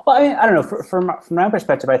 Yeah. Well, I mean, I don't know. From my own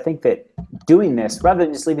perspective, I think that doing this, rather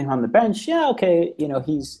than just leaving him on the bench, yeah, okay,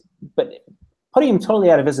 but putting him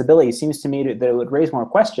totally out of visibility seems to me that it would raise more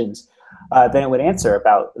questions than it would answer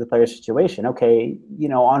about the player's situation. Okay,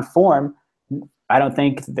 on form, I don't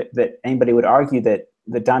think that anybody would argue that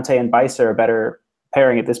Dante and Bice are a better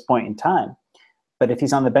pairing at this point in time. But if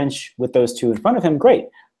he's on the bench with those two in front of him, great.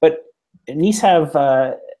 But Nice have,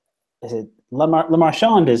 is it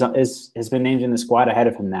Lemarchand has been named in the squad ahead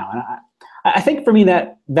of him now, and I think for me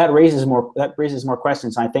that raises more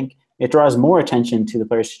questions. And I think it draws more attention to the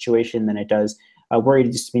player's situation than it does were he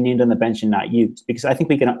just to be named on the bench and not used. Because I think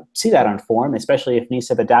we can see that on form, especially if Nice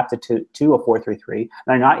have adapted to a 4-3-3 and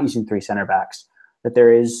are not using three center backs. That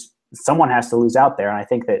someone has to lose out there, and I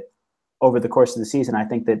think that over the course of the season, I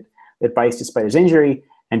think that Bice, despite his injury,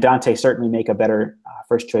 and Dante certainly make a better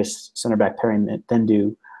first choice center back pairing than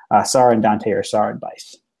do Sarr and Dante or Sarr and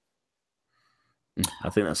Bice. I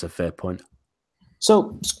think that's a fair point.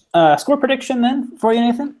 So, score prediction then for you,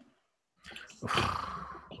 Nathan?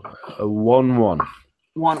 A 1-1.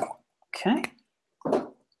 1-1. Okay.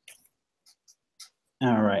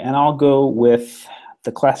 All right, and I'll go with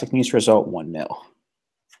the classic Nice result, 1-0.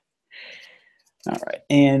 All right,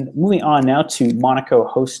 and moving on now to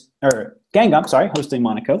Monaco Guingamp, hosting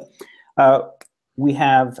Monaco. We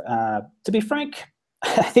have, to be frank,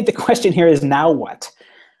 I think the question here is now what?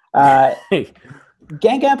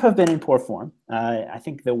 Guingamp have been in poor form. I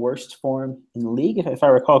think the worst form in the league, if I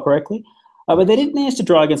recall correctly. But they did manage to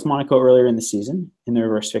draw against Monaco earlier in the season in their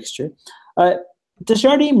reverse fixture. Does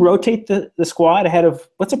Jardim rotate the squad ahead of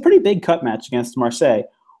what's a pretty big cup match against Marseille?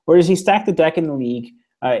 Or does he stack the deck in the league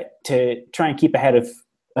to try and keep ahead of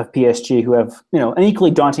PSG, who have an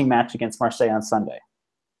equally daunting match against Marseille on Sunday?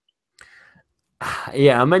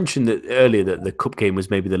 Yeah, I mentioned that earlier that the cup game was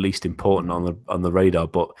maybe the least important on the radar,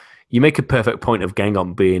 but you make a perfect point of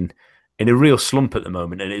Guingamp being in a real slump at the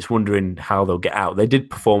moment, and it's wondering how they'll get out. They did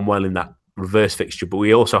perform well in that reverse fixture, but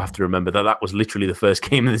we also have to remember that was literally the first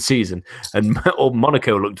game of the season, and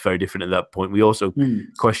Monaco looked very different at that point. We also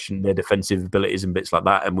questioned their defensive abilities and bits like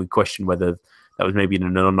that, and we questioned whether that was maybe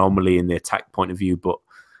an anomaly in the attack point of view. But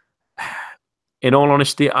in all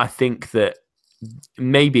honesty, I think that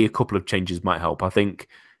maybe a couple of changes might help. I think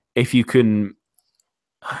if you can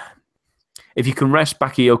rest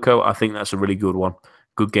Bakayoko, I think that's a really good one.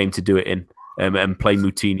 Good game to do it in, and play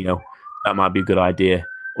Moutinho. That might be a good idea,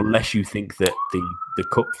 unless you think that the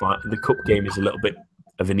cup game is a little bit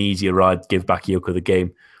of an easier ride. Give Bakayoko the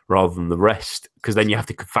game rather than the rest, because then you have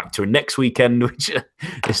to factor in next weekend, which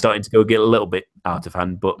is starting to get a little bit out of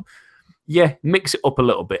hand. But yeah, mix it up a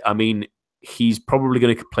little bit. I mean, he's probably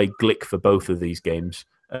going to play Glick for both of these games,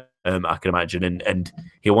 I can imagine. And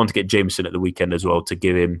he'll want to get Jameson at the weekend as well to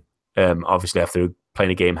give him, obviously after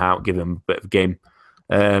playing a game out, give him a bit of a game.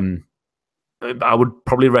 I would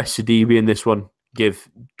probably rest Sidibe in this one, give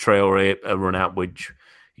Traore a run out, which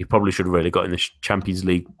he probably should have really got in the Champions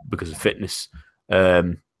League because of fitness.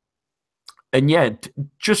 And yeah,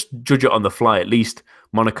 just judge it on the fly. At least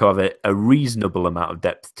Monaco have a reasonable amount of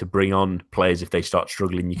depth to bring on players if they start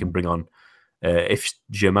struggling. You can bring on, if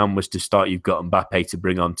Germain was to start, you've got Mbappe to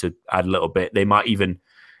bring on to add a little bit. They might even,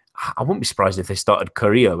 I wouldn't be surprised if they started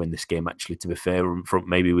Carrillo in this game, actually, to be fair,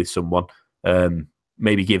 maybe with someone.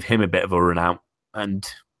 Maybe give him a bit of a run out. And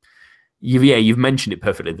you've mentioned it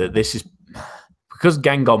perfectly, that this is because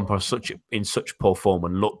Guingamp are in such poor form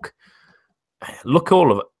and look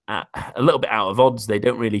all of a little bit out of odds. They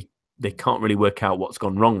can't really work out what's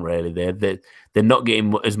gone wrong. Really, they're not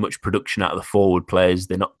getting as much production out of the forward players.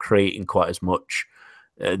 They're not creating quite as much.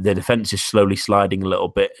 Their defense is slowly sliding a little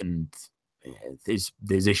bit, and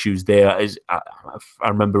there's issues there. I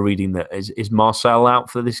remember reading that is Marcel out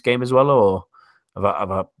for this game as well, or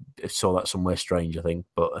I saw that somewhere strange, I think.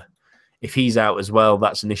 But if he's out as well,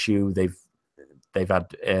 that's an issue. They've had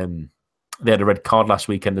they had a red card last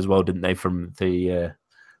weekend as well, didn't they, from the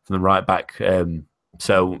right back?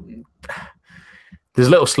 So there's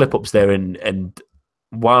little slip ups there, and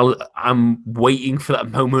while I'm waiting for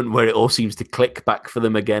that moment where it all seems to click back for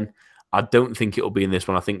them again, I don't think it'll be in this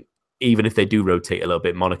one. I think even if they do rotate a little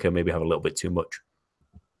bit, Monaco maybe have a little bit too much.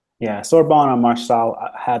 Yeah, Sorbonne and Marçal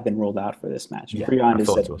have been ruled out for this match. Yeah, Friand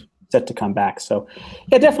is set to come back. So,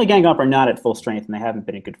 yeah, definitely Guingamp are not at full strength, and they haven't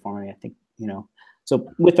been in good form. I think,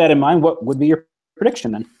 So, with that in mind, what would be your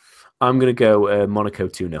prediction then? I'm going to go Monaco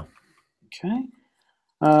 2-0. Okay.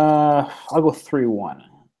 I'll go 3-1.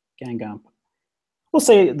 Guingamp. we'll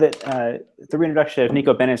say that the reintroduction of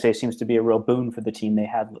Nico Benesse seems to be a real boon for the team. They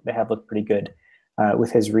have looked pretty good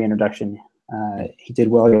with his reintroduction. He did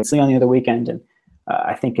well against Lyon the other weekend, and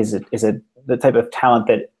I think is the type of talent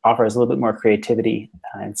that offers a little bit more creativity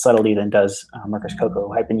and subtlety than does Marcus Coco,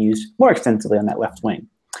 who had been used more extensively on that left wing.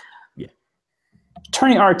 Yeah.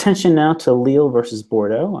 Turning our attention now to Lille versus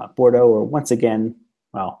Bordeaux. Bordeaux are once again,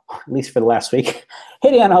 well, at least for the last week,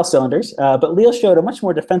 hitting on all cylinders. But Lille showed a much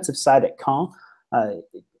more defensive side at Caen,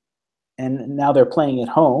 and now they're playing at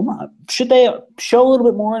home. Should they show a little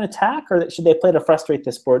bit more in attack, or should they play to frustrate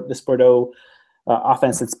this Bordeaux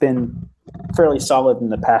offense that's been fairly solid in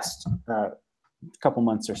the past couple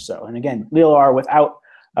months or so? And again, Lille are without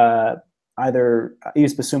either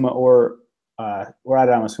Yves Bissouma or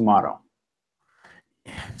Adama Sumaro.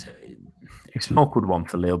 It's an awkward one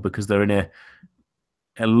for Lille because they're in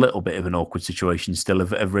a little bit of an awkward situation still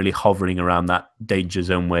of really hovering around that danger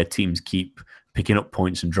zone where teams keep picking up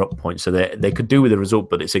points and drop points. So they could do with a result,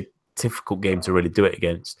 but it's a difficult game to really do it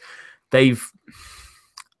against.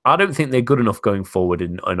 I don't think they're good enough going forward,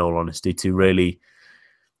 in all honesty, to really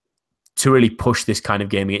push this kind of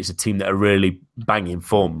game against a team that are really banging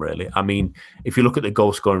form, really. I mean, if you look at the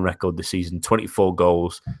goal-scoring record this season, 24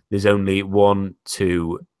 goals, there's only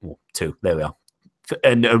two, there we are.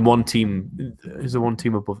 And one team, is there one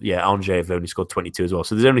team above? Yeah, Angers have only scored 22 as well.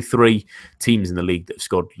 So there's only 3 teams in the league that have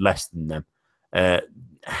scored less than them.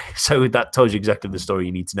 So that tells you exactly the story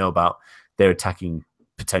you need to know about their attacking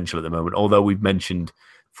potential at the moment. Although we've mentioned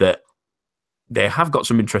that they have got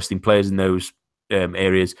some interesting players in those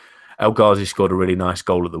areas. El Ghazi scored a really nice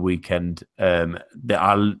goal at the weekend.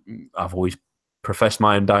 I've always professed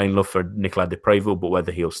my undying love for Nicolas de Prévost, but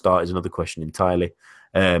whether he'll start is another question entirely.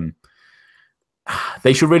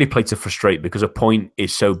 They should really play to frustrate because a point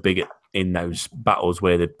is so big in those battles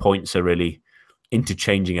where the points are really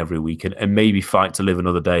interchanging every week, and maybe fight to live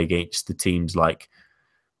another day against the teams like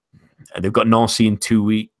they've got Nancy in 2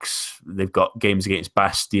 weeks. They've got games against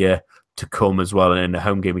Bastia to come as well, and a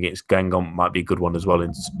home game against Guingamp might be a good one as well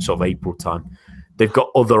in sort of April time. They've got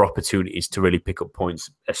other opportunities to really pick up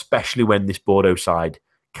points, especially when this Bordeaux side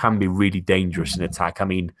can be really dangerous in attack. I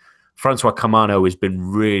mean, Francois Camano has been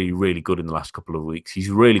really, really good in the last couple of weeks. He's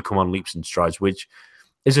really come on leaps and strides, which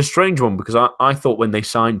is a strange one because I thought when they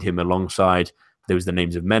signed him alongside, there was the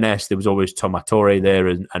names of Menes, there was always Tomatore there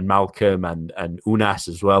and Malcolm and Unas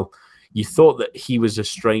as well. You thought that he was a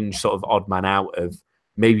strange sort of odd man out of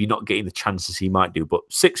maybe not getting the chances he might do, but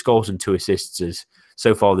 6 goals and 2 assists is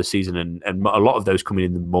so far this season, and a lot of those coming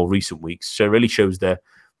in the more recent weeks. So it really shows the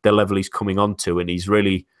level he's coming onto, and he's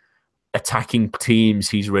really attacking teams.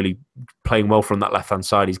 He's really playing well from that left-hand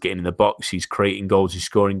side. He's getting in the box. He's creating goals. He's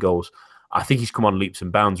scoring goals. I think he's come on leaps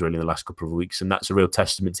and bounds really in the last couple of weeks, and that's a real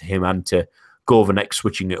testament to him and to Gourvenec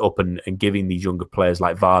switching it up and giving these younger players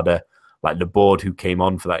like Varda, like Laborde, who came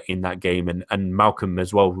on for that in that game, and Malcolm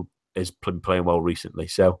as well, who has been playing well recently.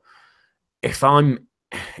 So if I'm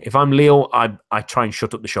Lille, I try and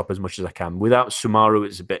shut up the shop as much as I can. Without Sumaru,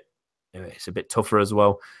 it's a bit tougher as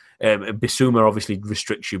well. Bissouma obviously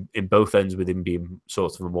restricts you in both ends with him being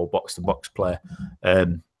sort of a more box-to-box player.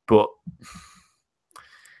 But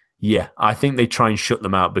yeah, I think they try and shut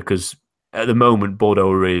them out because at the moment,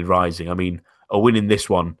 Bordeaux are really rising. I mean, a win in this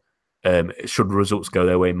one, should the results go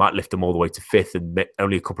their way, might lift them all the way to 5th and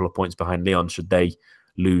only a couple of points behind Lyon should they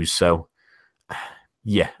lose. So,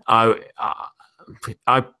 yeah, I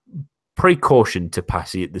pray caution to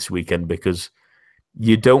Passy at this weekend because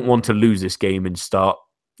you don't want to lose this game and start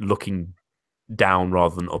looking down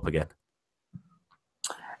rather than up again.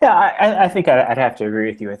 Yeah, I think I'd have to agree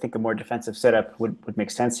with you. I think a more defensive setup would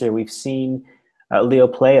make sense here. We've seen Leo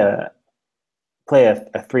play a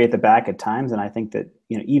 3 at the back at times, and I think that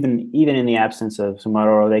even in the absence of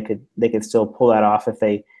Sumaro, they could still pull that off if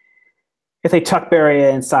they tuck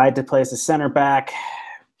Beria inside to play as a center back.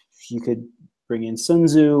 You could bring in Sun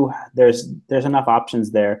Tzu. There's enough options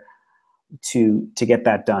there to get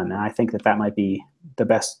that done, and I think that might be the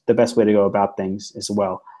best way to go about things as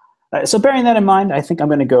well. So bearing that in mind, I think I'm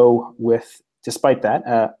going to go with, despite that,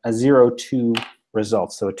 a 0-2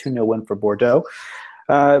 result. So a 2-0 win for Bordeaux.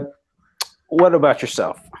 What about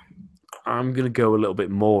yourself? I'm going to go a little bit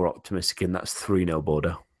more optimistic, and that's 3-0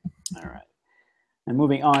 Bordeaux. All right. And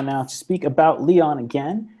moving on now to speak about Lyon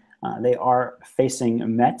again. They are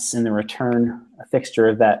facing Metz in the return fixture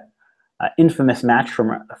of that infamous match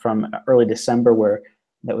from early December where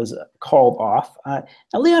that was called off. Now,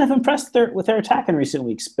 Lyon have impressed with their attack in recent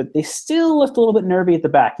weeks, but they still looked a little bit nervy at the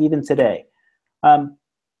back, even today. I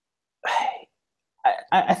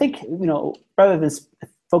think, rather than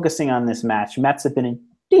focusing on this match, Metz have been in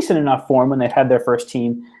decent enough form when they've had their first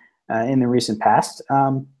team in the recent past.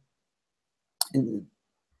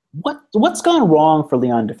 What's gone wrong for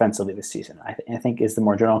Lyon defensively this season? I think is the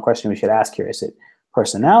more general question we should ask here. Is it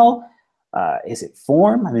personnel? Is it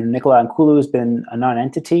form? I mean, Nicolas Nkoulou has been a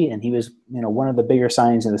non-entity, and he was one of the bigger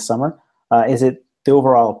signings in the summer. Is it the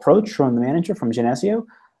overall approach from the manager, from Genesio?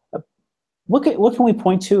 What can we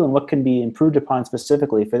point to, and what can be improved upon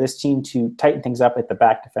specifically for this team to tighten things up at the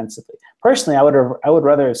back defensively? Personally, I would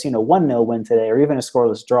rather have seen a 1-0 win today, or even a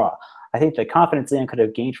scoreless draw. I think the confidence Lyon could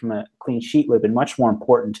have gained from a clean sheet would have been much more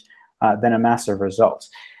important than a massive result.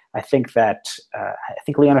 I think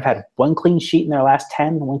Lyon have had one clean sheet in their last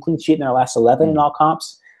 10, one clean sheet in their last 11 in all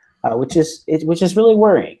comps, which is really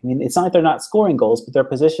worrying. I mean, it's not like they're not scoring goals, but their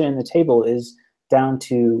position in the table is down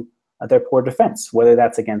to their poor defense, whether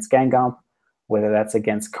that's against Guingamp, whether that's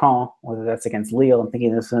against Caen, whether that's against Lille. I'm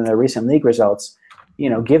thinking this in their recent league results.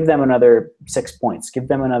 Give them another 6 points, give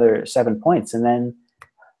them another 7 points, and then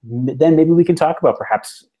maybe we can talk about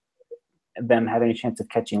perhaps them having a chance of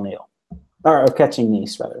catching Lille. Or catching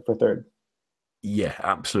Nice, rather, for third. Yeah,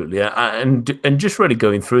 absolutely. And just really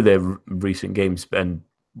going through their recent games and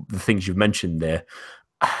the things you've mentioned there,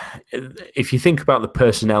 if you think about the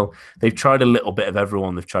personnel, they've tried a little bit of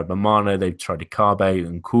everyone. They've tried Mamana, they've tried Ikabe,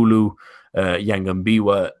 and Nkoulou,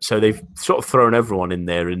 Yangambiwa. So they've sort of thrown everyone in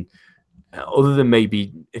there. And other than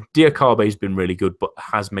maybe Diakabe's been really good, but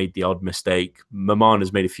has made the odd mistake.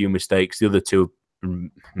 Mamana's made a few mistakes. The other two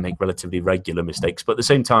make relatively regular mistakes, but at the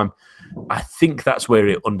same time, I think that's where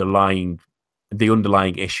the underlying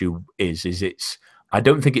issue is. I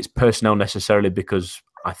don't think it's personnel necessarily, because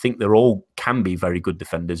I think they're all can be very good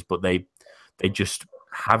defenders, but they just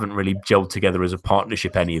haven't really gelled together as a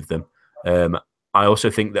partnership, any of them. I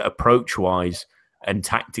also think that approach wise and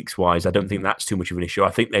tactics wise, I don't think that's too much of an issue.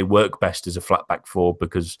 I think they work best as a flat back four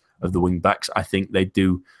because of the wing backs. I think they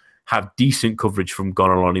do have decent coverage from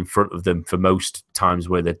Gonalon in front of them for most times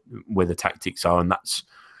where the tactics are, and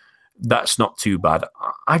that's not too bad.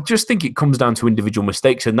 I just think it comes down to individual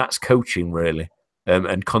mistakes, and that's coaching really,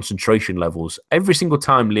 and concentration levels. Every single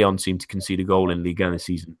time Lyon seem to concede a goal in Ligue 1 this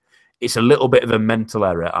season, it's a little bit of a mental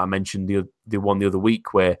error. I mentioned the one the other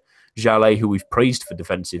week where Jallet, who we've praised for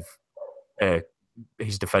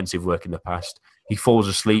his defensive work in the past, he falls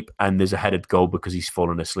asleep and there's a headed goal because he's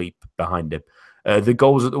fallen asleep behind him. The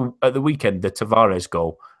goals at the weekend, the Tavares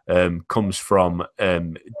goal, comes from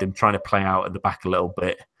them trying to play out at the back a little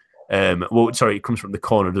bit. It comes from the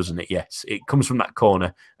corner, doesn't it? Yes, it comes from that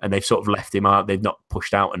corner, and they've sort of left him out. They've not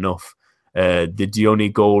pushed out enough. The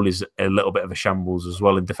Dioni goal is a little bit of a shambles as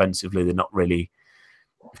well, and defensively, they're not really.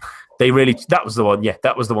 That was the one. Yeah,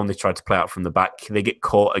 that was the one they tried to play out from the back. They get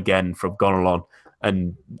caught again from Gonalon,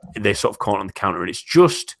 and they're sort of caught on the counter, and it's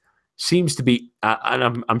just. Seems to be,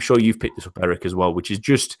 and I'm sure you've picked this up, Eric, as well, which is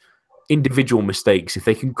just individual mistakes. If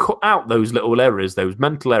they can cut out those little errors, those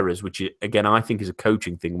mental errors, which again I think is a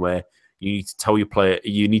coaching thing, where you need to tell your player,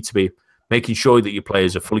 you need to be making sure that your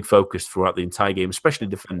players are fully focused throughout the entire game, especially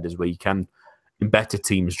defenders, where you can, in better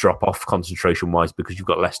teams, drop off concentration-wise because you've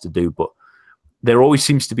got less to do. But there always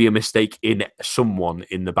seems to be a mistake in someone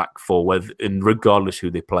in the back four, and regardless who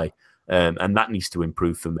they play, and that needs to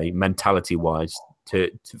improve for me, mentality-wise.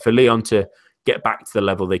 For Lyon to get back to the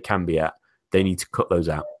level they can be at, they need to cut those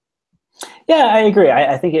out. Yeah, I agree.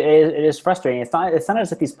 I think it is frustrating. It's not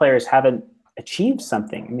as if these players haven't achieved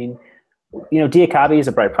something. I mean, Diakabe is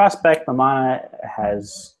a bright prospect. Mamana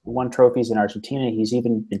has won trophies in Argentina. He's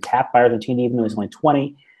even been tapped by Argentina, even though he's only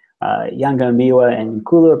 20. Yangambiwa and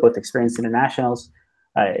Nkoulou are both experienced internationals.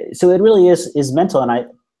 So it really is mental, and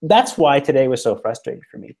that's why today was so frustrating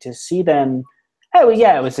for me to see them. Oh,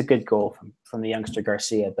 yeah, it was a good goal from the youngster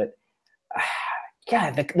Garcia, but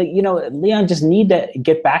Lyon just need to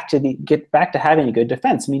get back to having a good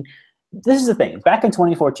defense. I mean, this is the thing. Back in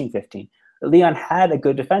 2014-15, Lyon had a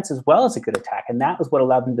good defense as well as a good attack, and that was what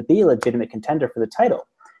allowed them to be a legitimate contender for the title.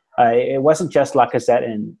 It wasn't just Lacazette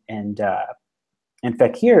and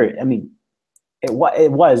Fekir. I mean, it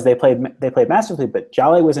was they played masterfully, but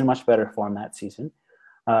Jallet was in much better form that season.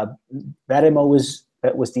 Bademo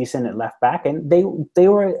was decent at left back, and they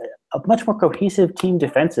were a much more cohesive team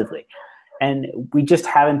defensively, and we just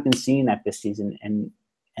haven't been seeing that this season. And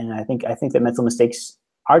I think that mental mistakes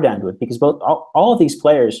are down to it, because all of these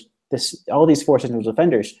players, all these four central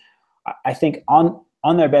defenders, I think on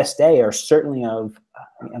their best day are certainly of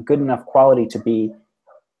a good enough quality to be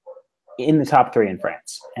in the top three in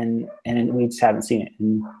France, and we just haven't seen it.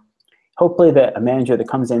 And hopefully a manager that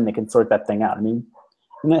comes in that can sort that thing out. I mean.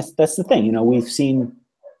 And that's the thing, we've seen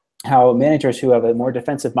how managers who have a more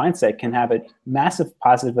defensive mindset can have a massive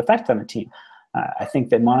positive effect on a team. I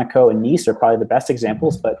think that Monaco and Nice are probably the best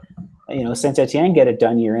examples, but Saint Etienne get it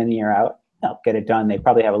done year in, year out. They'll get it done. They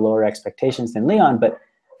probably have a lower expectations than Lyon, but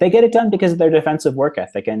they get it done because of their defensive work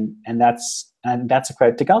ethic, and that's a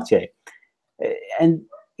credit to Galtier. And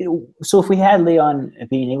so if we had Lyon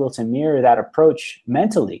being able to mirror that approach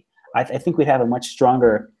mentally, I think we'd have a much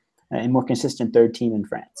stronger and more consistent third team in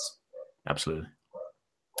France. Absolutely.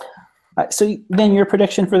 So then your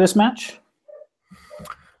prediction for this match?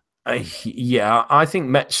 Yeah, I think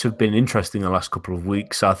Metz have been interesting the last couple of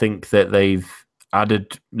weeks. I think that they've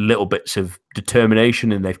added little bits of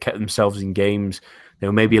determination and they've kept themselves in games. They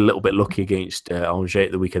were maybe a little bit lucky against Angers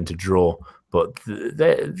at the weekend to draw, but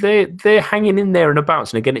they're hanging in there and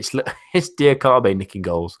about. And again, it's Diakhaby nicking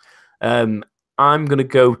goals. I'm going to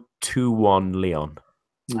go 2-1 Lyon.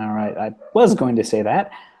 All right, I was going to say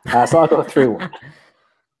that, so I'll go 3-1.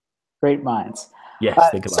 Great minds. Yes,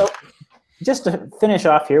 think about it. Just to finish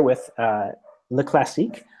off here with Le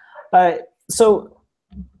Classique. So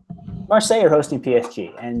Marseille are hosting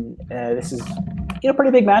PSG, and this is a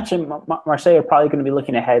pretty big match, and Marseille are probably going to be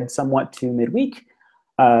looking ahead somewhat to midweek.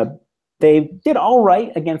 They did all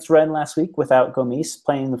right against Rennes last week without Gomis,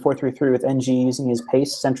 playing the 4-3-3 with NG using his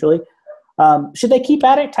pace centrally. Should they keep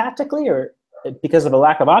at it tactically, or because of a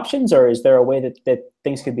lack of options, or is there a way that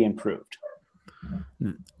things could be improved?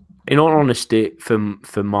 In all honesty, from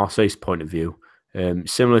Marseille's point of view,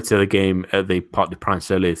 similar to the game at the Parc des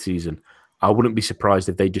Princes earlier this season, I wouldn't be surprised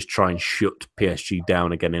if they just try and shut PSG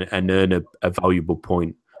down again and earn a valuable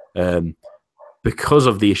point because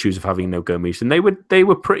of the issues of having no Gomis. And they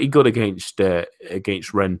were pretty good against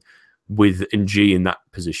Rennes with NG in that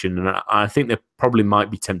position, and I think they probably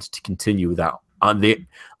might be tempted to continue with that. And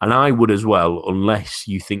I would as well, unless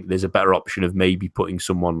you think there's a better option of maybe putting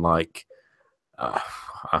someone like.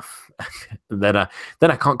 Then I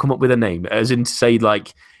can't come up with a name. As in to say,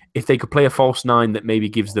 like, if they could play a false nine that maybe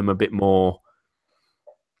gives them a bit more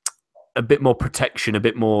protection, a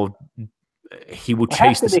bit more. He will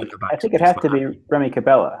chase the centre back. I think it has to be Remy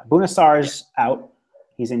Cabella. Bounassar's out;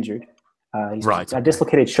 he's injured. He's right. A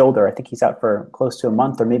dislocated shoulder. I think he's out for close to a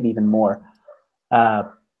month or maybe even more.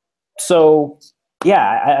 So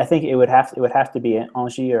yeah, I think it would have to be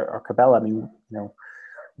Angers or Cabella. I mean,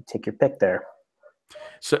 take your pick there.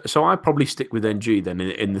 So I probably stick with NG then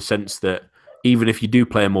in the sense that even if you do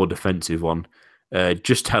play a more defensive one,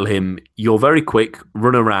 just tell him you're very quick,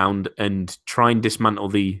 run around and try and dismantle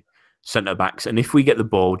the centre-backs. And if we get the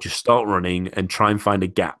ball, just start running and try and find a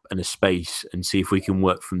gap and a space and see if we can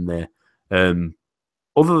work from there.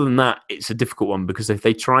 Other than that, it's a difficult one because if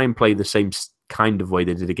they try and play the same kind of way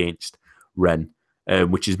they did against Rennes,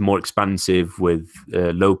 which is more expansive with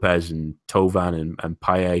Lopez and Thauvin and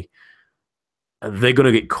Payet, they're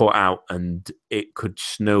going to get caught out and it could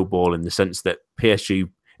snowball in the sense that PSG,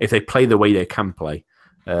 if they play the way they can play,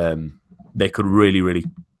 they could really, really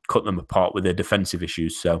cut them apart with their defensive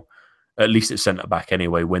issues. So at least at centre-back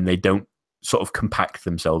anyway, when they don't sort of compact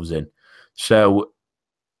themselves in. So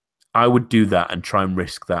I would do that and try and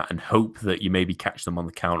risk that and hope that you maybe catch them on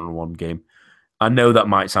the counter in one game. I know that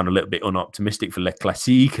might sound a little bit unoptimistic for Le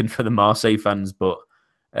Classique and for the Marseille fans, but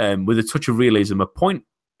with a touch of realism, a point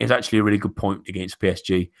is actually a really good point against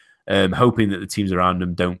PSG, hoping that the teams around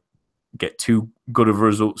them don't get too good of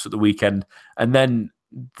results at the weekend. And then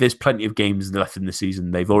there's plenty of games left in the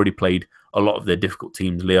season. They've already played a lot of their difficult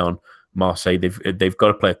teams, Lyon, Marseille. They've got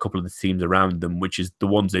to play a couple of the teams around them, which is the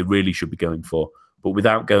ones they really should be going for. But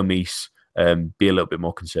without Gomis, be a little bit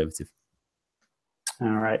more conservative.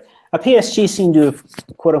 All right. PSG seemed to have,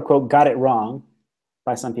 quote unquote, got it wrong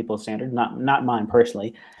by some people's standard, not mine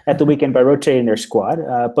personally, at the weekend by rotating their squad.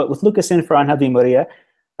 But with Lucas in for Angel Di Maria,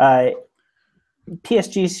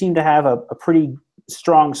 PSG seem to have a pretty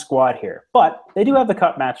strong squad here. But they do have the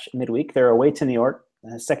cup match midweek. They're away to New York,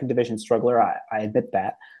 a second division struggler. I admit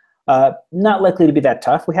that. Not likely to be that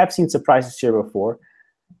tough. We have seen surprises here before.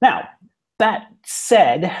 Now, that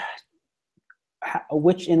said,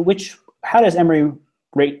 how does Emery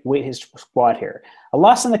rate his squad here? A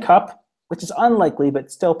loss in the cup, which is unlikely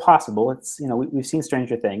but still possible. It's we've seen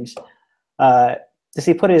stranger things. Does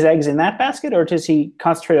he put his eggs in that basket, or does he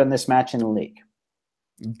concentrate on this match in the league?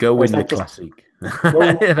 Go win the Classique.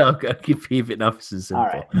 I'll keep it nice and simple. All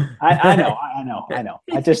right, I know.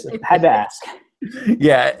 I just had to ask.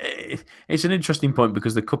 Yeah, it's an interesting point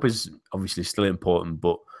because the cup is obviously still important,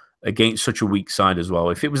 but against such a weak side as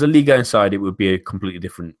well. If it was a Ligue 1 side, it would be a completely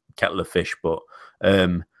different kettle of fish. But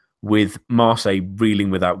with Marseille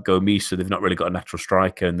reeling without Gomis, so they've not really got a natural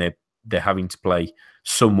striker, and they're having to play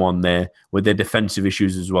someone there with their defensive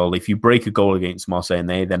issues as well. If you break a goal against Marseille and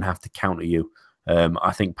they then have to counter you,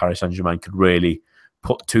 I think Paris Saint-Germain could really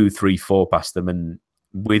put 2, 3, 4 past them. And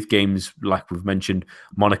with games like we've mentioned,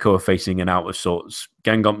 Monaco are facing an out of sorts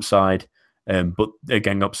Guingamp side, but a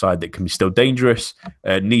Guingamp side that can be still dangerous.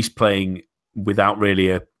 Nice playing without really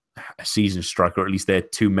a seasoned striker, or at least their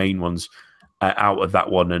two main ones out of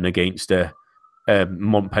that one, and against a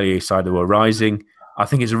Montpellier side who are rising. I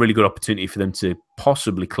think it's a really good opportunity for them to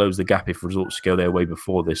possibly close the gap if results go their way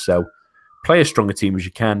before this. So play as strong a team as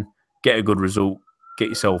you can, get a good result, get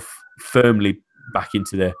yourself firmly back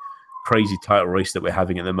into the crazy title race that we're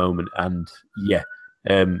having at the moment. And yeah,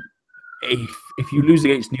 if you lose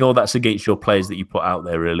against Niort, that's against your players that you put out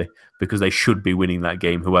there, really, because they should be winning that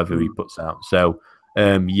game, whoever he puts out. So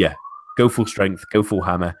yeah, go full strength, go full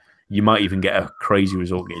hammer. You might even get a crazy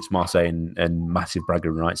result against Marseille and massive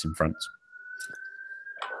bragging rights in France.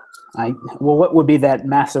 Well, what would be that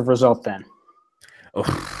massive result then?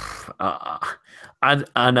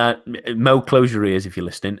 Mo, close your ears if you're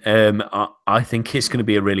listening. I think it's going to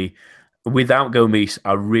be a really, without Gomis,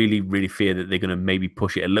 I really, really fear that they're going to maybe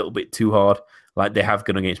push it a little bit too hard, like they have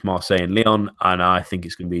gone against Marseille and Lyon, and I think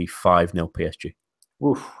it's going to be 5-0 PSG.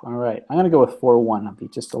 Oof, all right. I'm going to go with 4-1. I'll be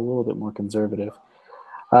just a little bit more conservative.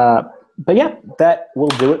 But yeah, that will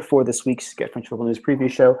do it for this week's Get French Football News preview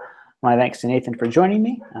show. My thanks to Nathan for joining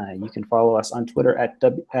me. You can follow us on Twitter at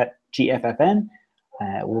GFFN.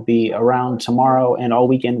 We'll be around tomorrow and all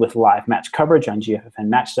weekend with live match coverage on GFFN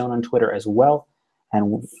Match Zone on Twitter as well.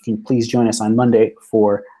 And please join us on Monday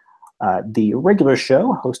for the regular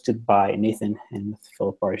show hosted by Nathan and with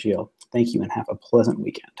Philip Bargio. Thank you and have a pleasant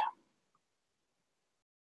weekend.